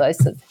week and all those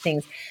sorts of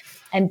things?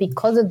 And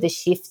because of the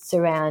shifts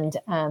around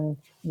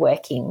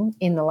working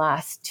in the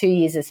last 2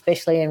 years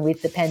especially, and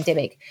with the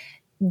pandemic,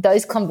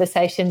 those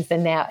conversations are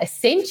now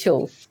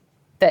essential.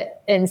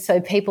 And so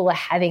people are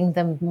having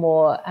them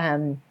more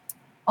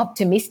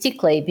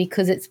optimistically,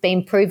 because it's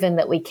been proven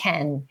that we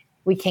can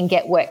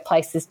get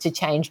workplaces to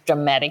change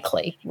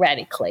dramatically,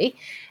 radically.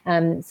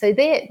 So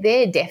there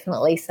are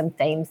definitely some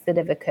themes that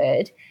have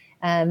occurred.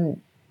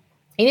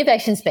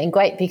 Innovation's been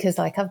great because,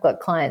 like, I've got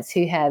clients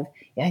who have,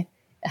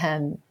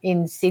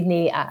 in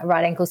Sydney,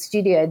 Right Angle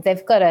Studio,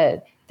 they've got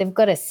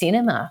a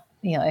cinema,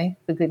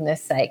 for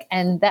goodness sake,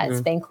 and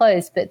that's been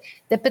closed. But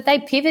they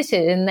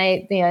pivoted, and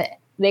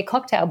their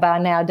cocktail bar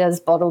now does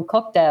bottled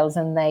cocktails,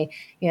 and they,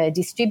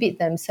 distribute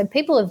them. So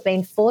people have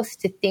been forced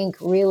to think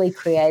really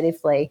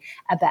creatively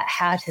about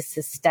how to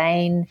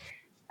sustain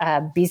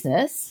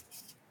business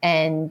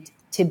and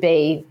to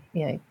be,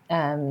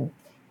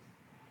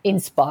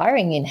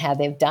 inspiring in how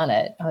they've done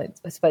it. I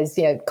suppose,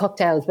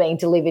 cocktails being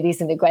delivered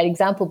isn't a great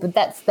example, but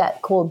that's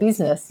that core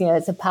business.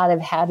 It's a part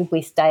of how do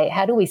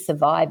we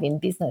survive in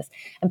business?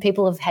 And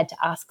people have had to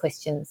ask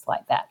questions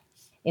like that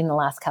in the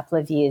last couple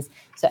of years.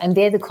 So, and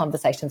they're the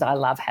conversations I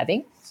love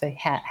having. So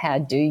how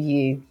do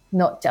you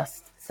not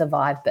just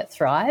survive but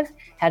thrive?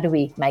 How do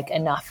we make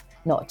enough,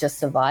 not just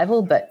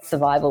survival, but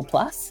survival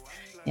plus,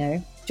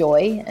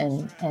 joy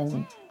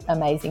and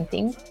amazing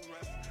things?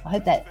 I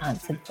hope that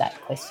answered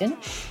that question.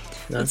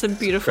 That's a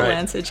beautiful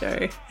answer,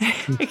 Jo.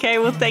 Okay,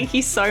 well, thank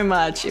you so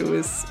much. It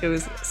was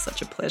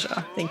such a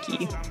pleasure. Thank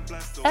you.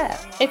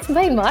 It's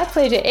been my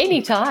pleasure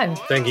anytime.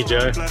 Thank you,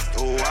 Jo.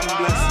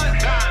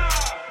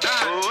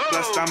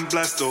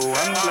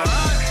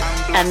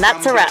 And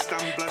that's a wrap.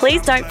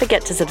 Please don't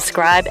forget to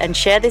subscribe and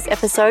share this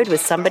episode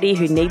with somebody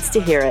who needs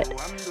to hear it.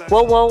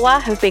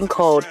 Wolwolwa have been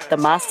called the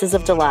Masters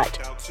of Delight.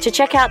 To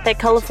check out their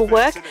colourful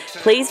work,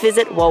 please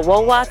visit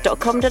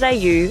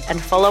wolwolwa.com.au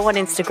and follow on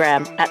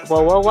Instagram at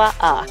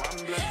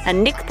wolwolwaarc.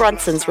 And Nick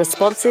Brunson's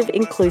responsive,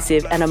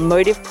 inclusive and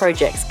emotive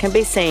projects can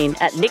be seen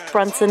at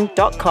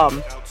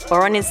nickbrunson.com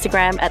or on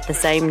Instagram at the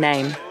same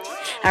name.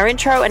 Our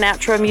intro and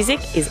outro music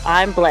is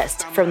I'm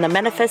Blessed from The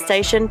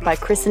Manifestation by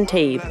Chris and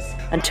Teeb.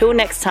 Until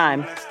next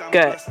time,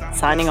 Gert,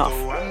 signing off.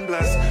 I'm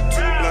blessed,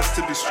 too blessed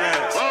to be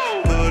stressed.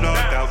 Put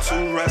on doubt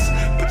to rest,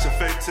 put your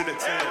faith to the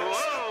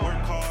test.